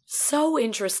 So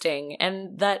interesting.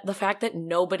 And that the fact that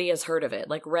nobody has heard of it,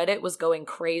 like Reddit was going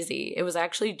crazy. It was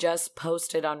actually just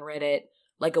posted on Reddit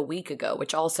like a week ago,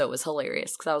 which also was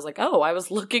hilarious because I was like, oh, I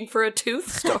was looking for a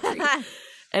tooth story.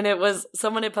 And it was,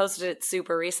 someone had posted it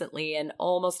super recently, and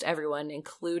almost everyone,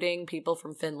 including people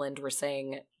from Finland, were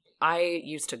saying, I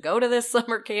used to go to this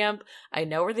summer camp. I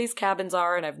know where these cabins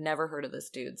are, and I've never heard of this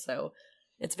dude. So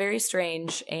it's very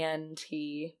strange, and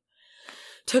he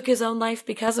took his own life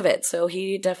because of it. So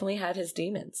he definitely had his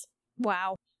demons.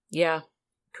 Wow. Yeah.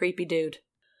 Creepy dude.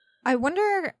 I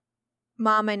wonder,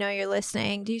 Mom, I know you're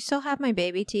listening. Do you still have my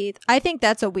baby teeth? I think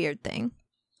that's a weird thing.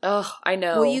 Oh, I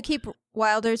know. Will you keep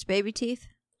Wilder's baby teeth?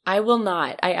 I will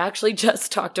not. I actually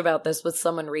just talked about this with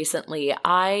someone recently.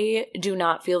 I do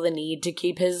not feel the need to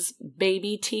keep his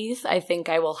baby teeth. I think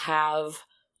I will have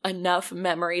enough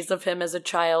memories of him as a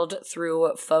child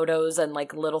through photos and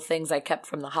like little things I kept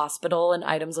from the hospital and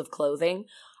items of clothing.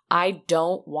 I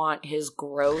don't want his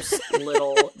gross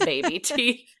little baby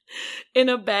teeth in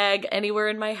a bag anywhere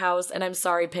in my house. And I'm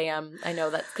sorry, Pam. I know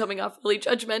that's coming off really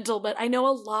judgmental, but I know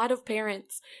a lot of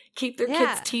parents keep their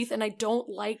kids' teeth, and I don't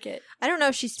like it. I don't know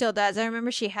if she still does. I remember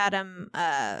she had them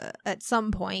at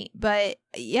some point. But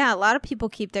yeah, a lot of people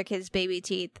keep their kids' baby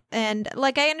teeth. And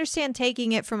like, I understand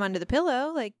taking it from under the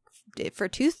pillow, like for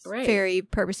tooth fairy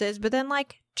purposes, but then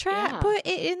like put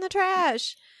it in the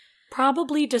trash.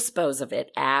 Probably dispose of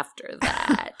it after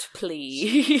that,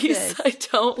 please. I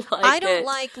don't like it.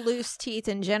 Like loose teeth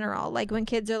in general. Like when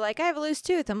kids are like, I have a loose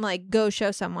tooth, I'm like, go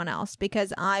show someone else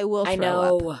because I will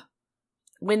throw up.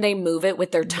 When they move it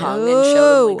with their tongue and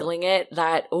show them wiggling it,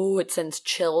 it sends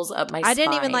chills up my spine. I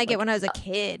didn't even like it when I was a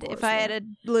kid. If I had a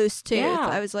loose tooth,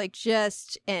 I was like,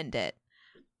 just end it.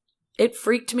 It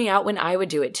freaked me out when I would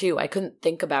do it too. I couldn't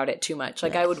think about it too much.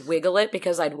 Like I would wiggle it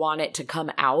because I'd want it to come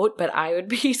out, but I would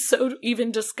be so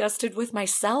even disgusted with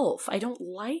myself. I don't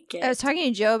like it. I was talking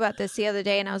to Joe about this the other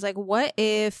day, and I was like, what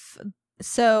if,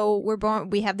 so we're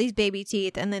born, we have these baby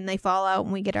teeth and then they fall out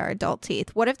and we get our adult teeth.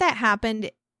 What if that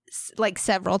happened like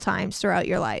several times throughout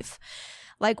your life?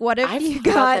 Like what if you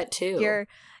got your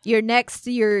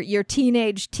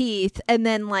teenage teeth, and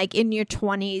then like in your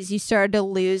 20s you started to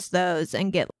lose those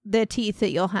and get the teeth that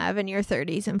you'll have in your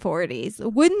 30s and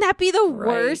 40s? Wouldn't that be the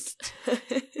worst?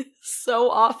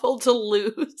 So awful to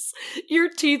lose your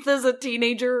teeth as a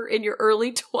teenager in your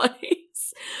early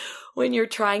 20s when you're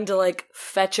trying to like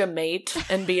fetch a mate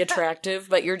and be attractive,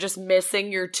 but you're just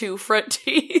missing your two front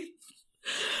teeth.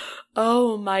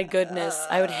 Oh my goodness.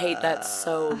 I would hate that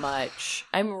so much.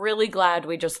 I'm really glad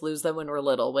we just lose them when we're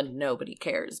little, when nobody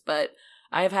cares. But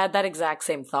I've had that exact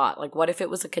same thought. Like, what if it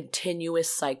was a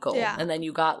continuous cycle? Yeah. And then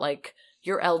you got like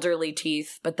your elderly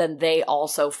teeth, but then they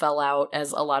also fell out,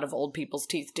 as a lot of old people's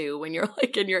teeth do when you're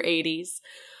like in your 80s.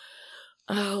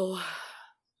 Oh,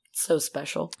 so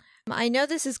special. I know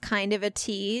this is kind of a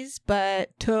tease, but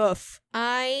tough.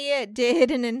 I did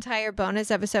an entire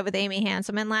bonus episode with Amy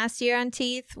Hanselman last year on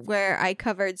teeth, where I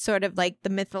covered sort of like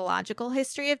the mythological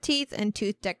history of teeth and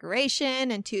tooth decoration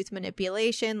and tooth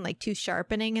manipulation, like tooth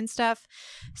sharpening and stuff.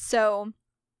 So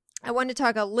I wanted to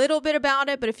talk a little bit about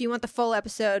it, but if you want the full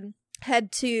episode,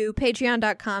 head to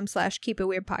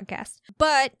patreon.com/keepitweirdpodcast.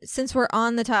 But since we're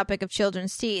on the topic of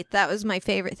children's teeth, that was my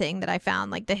favorite thing that I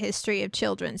found, like the history of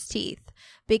children's teeth.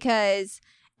 Because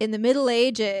in the Middle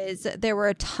Ages, there were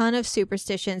a ton of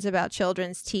superstitions about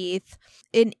children's teeth.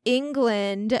 In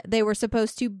England, they were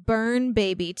supposed to burn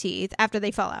baby teeth after they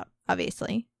fall out,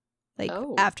 obviously. Like,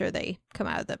 after they come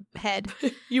out of the head.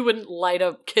 You wouldn't light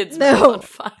up kids' mouth on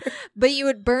fire. But you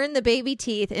would burn the baby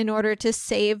teeth in order to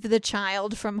save the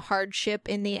child from hardship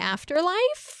in the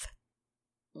afterlife.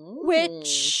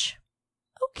 Which,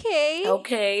 okay.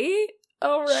 Okay.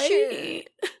 All right.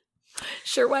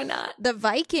 Sure, why not? The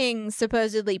Vikings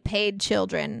supposedly paid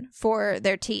children for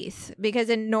their teeth because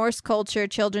in Norse culture,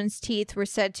 children's teeth were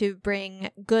said to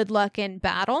bring good luck in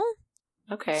battle.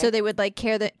 Okay. So they would like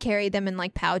carry them in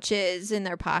like pouches in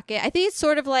their pocket. I think it's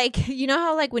sort of like, you know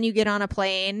how like when you get on a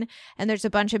plane and there's a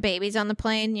bunch of babies on the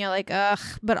plane, you're like, ugh,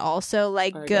 but also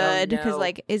like good because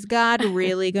like, is God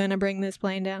really going to bring this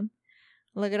plane down?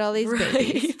 Look at all these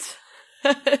babies.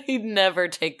 He'd never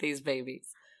take these babies.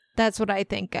 That's what I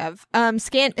think of. I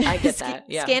get that,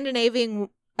 yeah.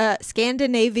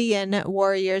 Scandinavian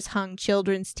warriors hung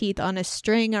children's teeth on a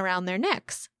string around their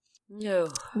necks. No.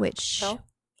 Which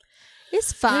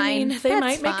is fine. I mean, they That's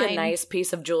might make fine. a nice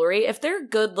piece of jewelry. If they're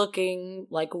good-looking,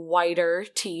 like, whiter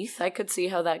teeth, I could see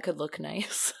how that could look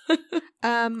nice.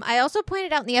 I also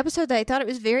pointed out in the episode that I thought it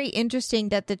was very interesting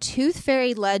that the Tooth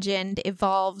Fairy legend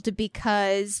evolved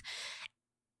because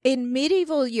in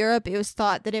medieval Europe, it was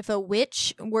thought that if a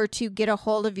witch were to get a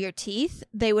hold of your teeth,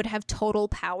 they would have total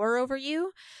power over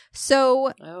you.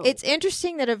 So It's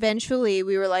interesting that eventually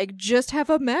we were like, just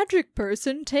have a magic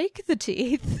person take the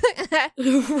teeth.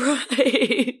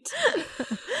 Right.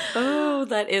 Oh,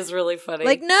 that is really funny.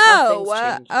 Like, no,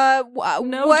 what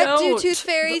do don't. tooth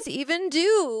fairies even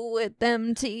do with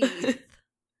them teeth?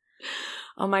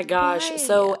 Oh my gosh. Why?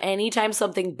 So anytime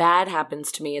something bad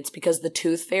happens to me, it's because the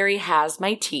Tooth Fairy has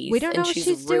my teeth. We don't know and what she's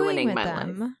she's doing ruining with my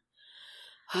them. life.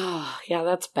 Oh, yeah,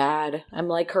 that's bad. I'm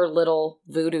like her little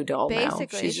voodoo doll Basically,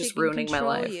 now. She's she just can ruining my control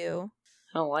life. you.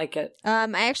 I don't like it. I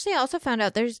actually also found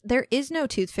out there is no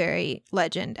Tooth Fairy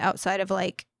legend outside of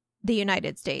like the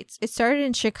United States. It started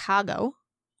in Chicago.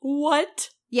 What?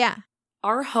 Yeah.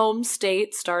 Our home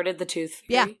state started the Tooth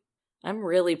Fairy? Yeah. I'm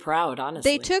really proud,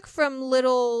 honestly. They took from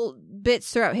little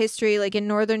bits throughout history, like in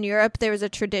Northern Europe, there was a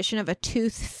tradition of a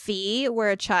tooth fee where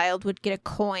a child would get a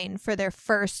coin for their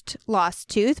first lost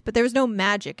tooth, but there was no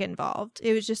magic involved.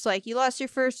 It was just like, you lost your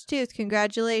first tooth,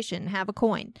 congratulations, have a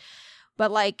coin. But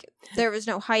like, there was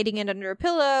no hiding it under a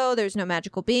pillow. There was no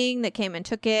magical being that came and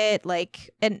took it.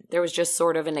 Like, and there was just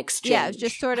sort of an exchange. yeah, it was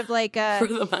just sort of like a for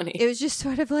the money. It was just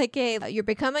sort of like you're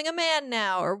becoming a man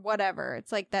now or whatever.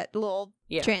 It's like that little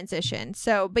transition.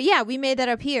 So, but yeah, we made that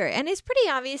up here, and it's pretty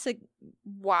obvious like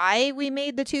why we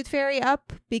made the Tooth Fairy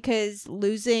up, because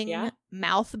losing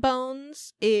mouth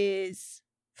bones is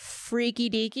freaky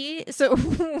deaky. So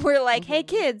we're like, hey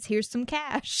kids, here's some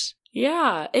cash.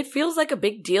 Yeah, it feels like a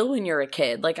big deal when you're a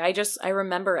kid. Like, I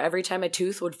remember every time a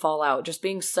tooth would fall out, just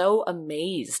being so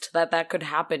amazed that that could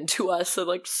happen to us, and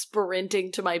like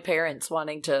sprinting to my parents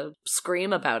wanting to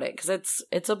scream about it, because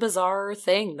it's a bizarre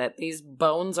thing that these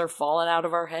bones are falling out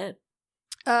of our head.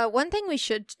 One thing we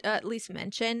should at least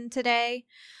mention today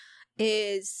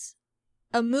is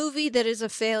a movie that is a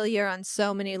failure on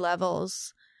so many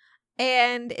levels.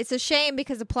 And it's a shame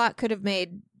because the plot could have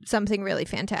made something really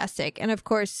fantastic. And of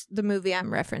course, the movie I'm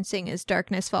referencing is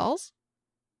Darkness Falls.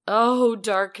 Oh,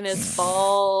 Darkness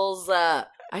Falls. I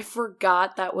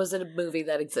forgot that was a movie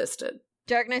that existed.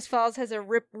 Darkness Falls has a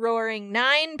rip-roaring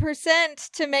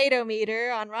 9% tomato meter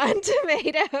on Rotten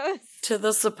Tomatoes. To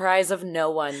the surprise of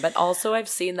no one. But also, I've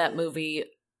seen that movie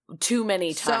too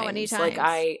many times. So many times.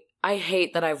 Like, I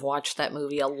hate that I've watched that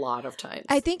movie a lot of times.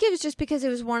 I think it was just because it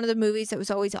was one of the movies that was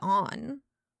always on.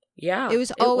 Yeah. It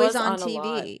was always on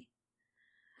TV.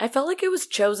 I felt like it was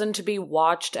chosen to be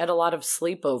watched at a lot of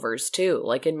sleepovers, too.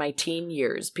 Like, in my teen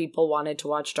years, people wanted to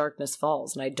watch Darkness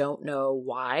Falls, and I don't know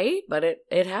why, but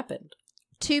it happened.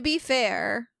 To be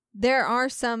fair, there are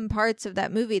some parts of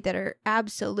that movie that are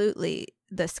absolutely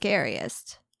the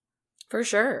scariest. For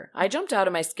sure. I jumped out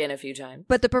of my skin a few times.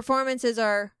 But the performances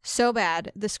are so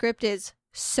bad. The script is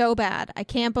so bad. I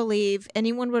can't believe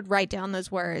anyone would write down those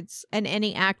words and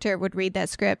any actor would read that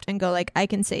script and go like, I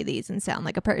can say these and sound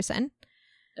like a person.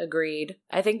 Agreed.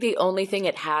 I think the only thing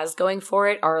it has going for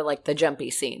it are like the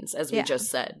jumpy scenes, as we just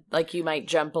said. Like, you might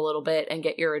jump a little bit and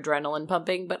get your adrenaline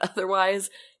pumping, but otherwise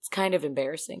it's kind of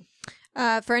embarrassing.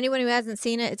 For anyone who hasn't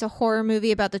seen it, it's a horror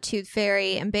movie about the Tooth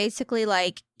Fairy, and basically,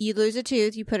 like, you lose a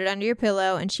tooth, you put it under your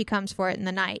pillow, and she comes for it in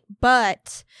the night.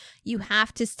 But you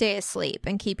have to stay asleep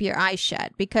and keep your eyes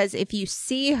shut, because if you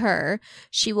see her,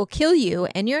 she will kill you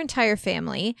and your entire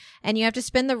family, and you have to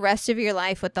spend the rest of your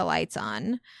life with the lights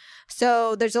on.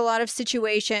 So there's a lot of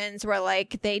situations where,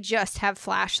 like, they just have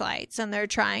flashlights and they're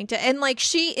trying to, and, like,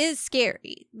 she is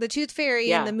scary. The Tooth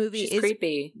Fairy in the movie is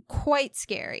creepy. Quite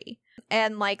scary.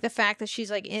 And, like, the fact that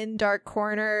she's, like, in dark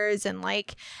corners and,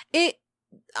 like,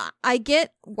 I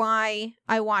get why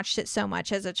I watched it so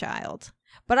much as a child.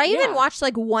 But I even watched,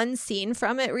 like, one scene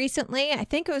from it recently. I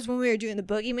think it was when we were doing the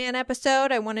Boogeyman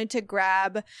episode. I wanted to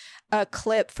grab a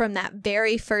clip from that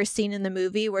very first scene in the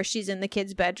movie where she's in the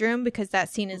kid's bedroom, because that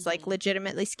scene is, like,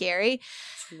 legitimately scary.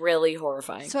 It's really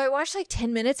horrifying. So I watched, like,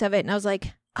 10 minutes of it, and I was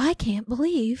like, I can't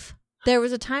believe there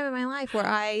was a time in my life where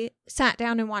I sat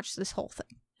down and watched this whole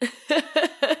thing.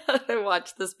 I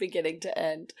watched this beginning to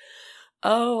end.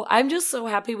 Oh, I'm just so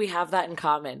happy we have that in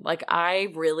common. Like, I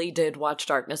really did watch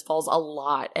Darkness Falls a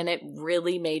lot, and it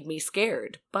really made me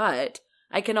scared. But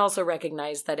I can also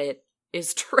recognize that it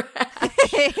is trash.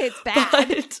 It's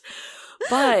bad.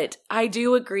 But I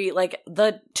do agree, like,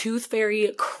 the tooth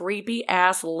fairy creepy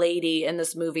ass lady in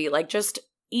this movie, like, just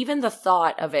even the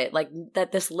thought of it, like,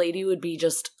 that this lady would be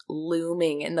just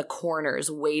looming in the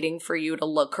corners waiting for you to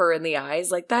look her in the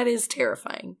eyes, like, that is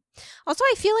terrifying. Also,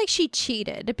 I feel like she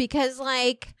cheated because,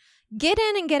 like, get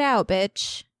in and get out,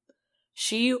 bitch.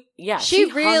 She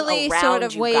really hung sort around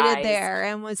of you waited guys. there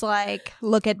and was like,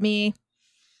 look at me.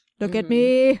 Look at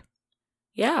me.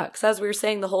 Yeah, because as we were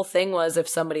saying, the whole thing was if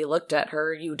somebody looked at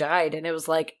her, you died. And it was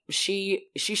like, she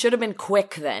should have been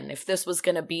quick then if this was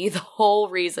going to be the whole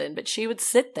reason. But she would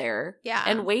sit there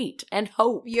and wait and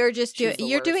hope. You're just She's the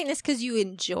you're worst. doing this because you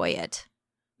enjoy it,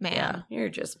 man. Yeah, you're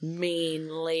just mean,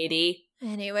 lady.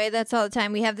 Anyway, that's all the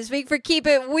time we have this week for Keep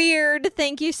It Weird.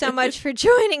 Thank you so much for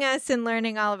joining us and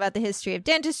learning all about the history of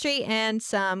dentistry and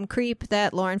some creep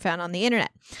that Lauren found on the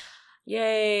internet.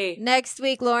 Yay. Next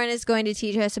week, Lauren is going to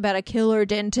teach us about a killer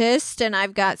dentist, and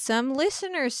I've got some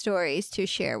listener stories to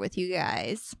share with you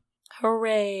guys.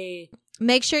 Hooray.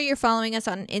 Make sure you're following us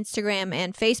on Instagram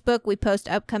and Facebook. We post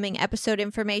upcoming episode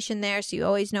information there, so you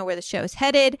always know where the show is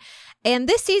headed. And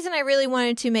this season, I really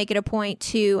wanted to make it a point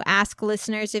to ask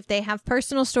listeners if they have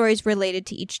personal stories related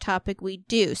to each topic we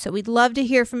do. So we'd love to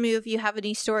hear from you if you have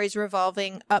any stories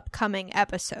revolving upcoming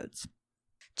episodes.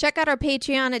 Check out our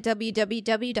Patreon at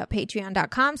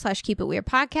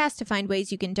www.patreon.com/keepitweirdpodcast to find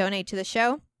ways you can donate to the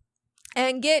show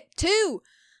and get 2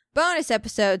 bonus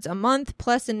episodes a month,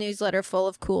 plus a newsletter full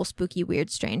of cool, spooky, weird,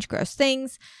 strange, gross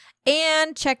things.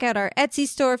 And check out our Etsy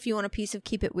store if you want a piece of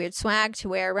Keep It Weird swag to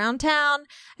wear around town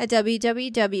at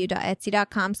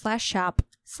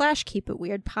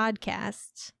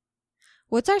www.etsy.com/shop/keepitweirdpodcast.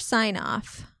 What's our sign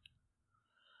off?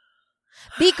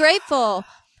 Be grateful.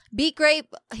 Be great.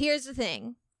 Here's the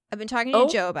thing. I've been talking to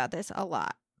Joe about this a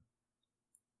lot.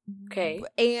 Okay.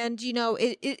 And, you know,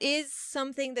 it is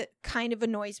something that kind of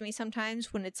annoys me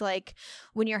sometimes when it's like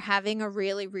when you're having a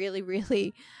really, really,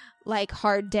 really like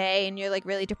hard day and you're like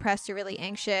really depressed or really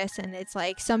anxious, and it's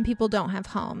like some people don't have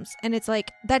homes. And it's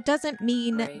like that doesn't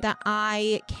mean that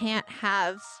I can't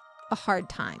have a hard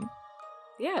time.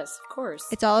 Yes, of course.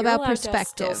 It's all about allowed to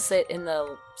perspective. still sit in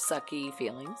the sucky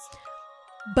feelings.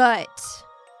 But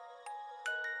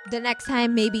the next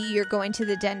time maybe you're going to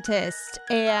the dentist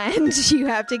and you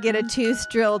have to get a tooth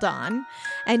drilled on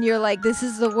and you're like, this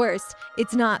is the worst.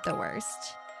 It's not the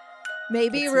worst.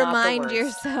 Maybe It's not the remind worst.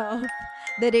 yourself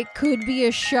that it could be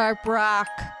a sharp rock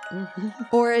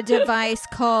or a device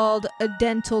called a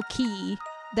dental key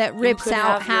that rips You could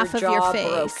out have half of your jaw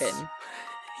face. broken.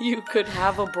 You could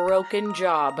have a broken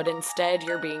jaw, but instead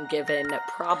you're being given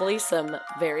probably some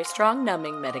very strong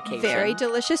numbing medication. Very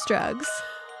delicious drugs.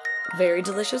 Very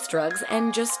delicious drugs,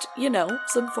 and just, you know,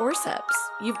 some forceps.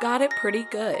 You've got it pretty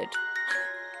good.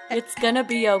 It's gonna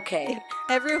be okay.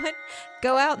 Everyone,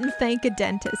 go out and thank a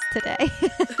dentist today.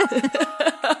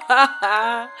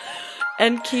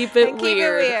 And keep it Keep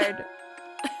weird. it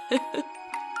weird.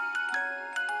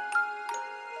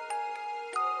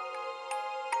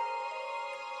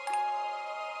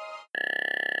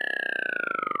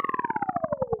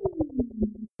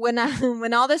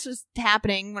 When all this was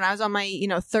happening, when I was on my,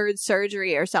 3rd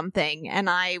surgery or something, and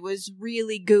I was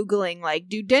really Googling, like,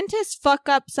 do dentists fuck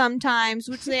up sometimes?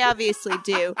 Which they obviously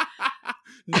do.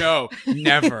 No,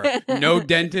 never. No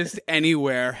dentist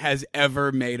anywhere has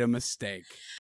ever made a mistake.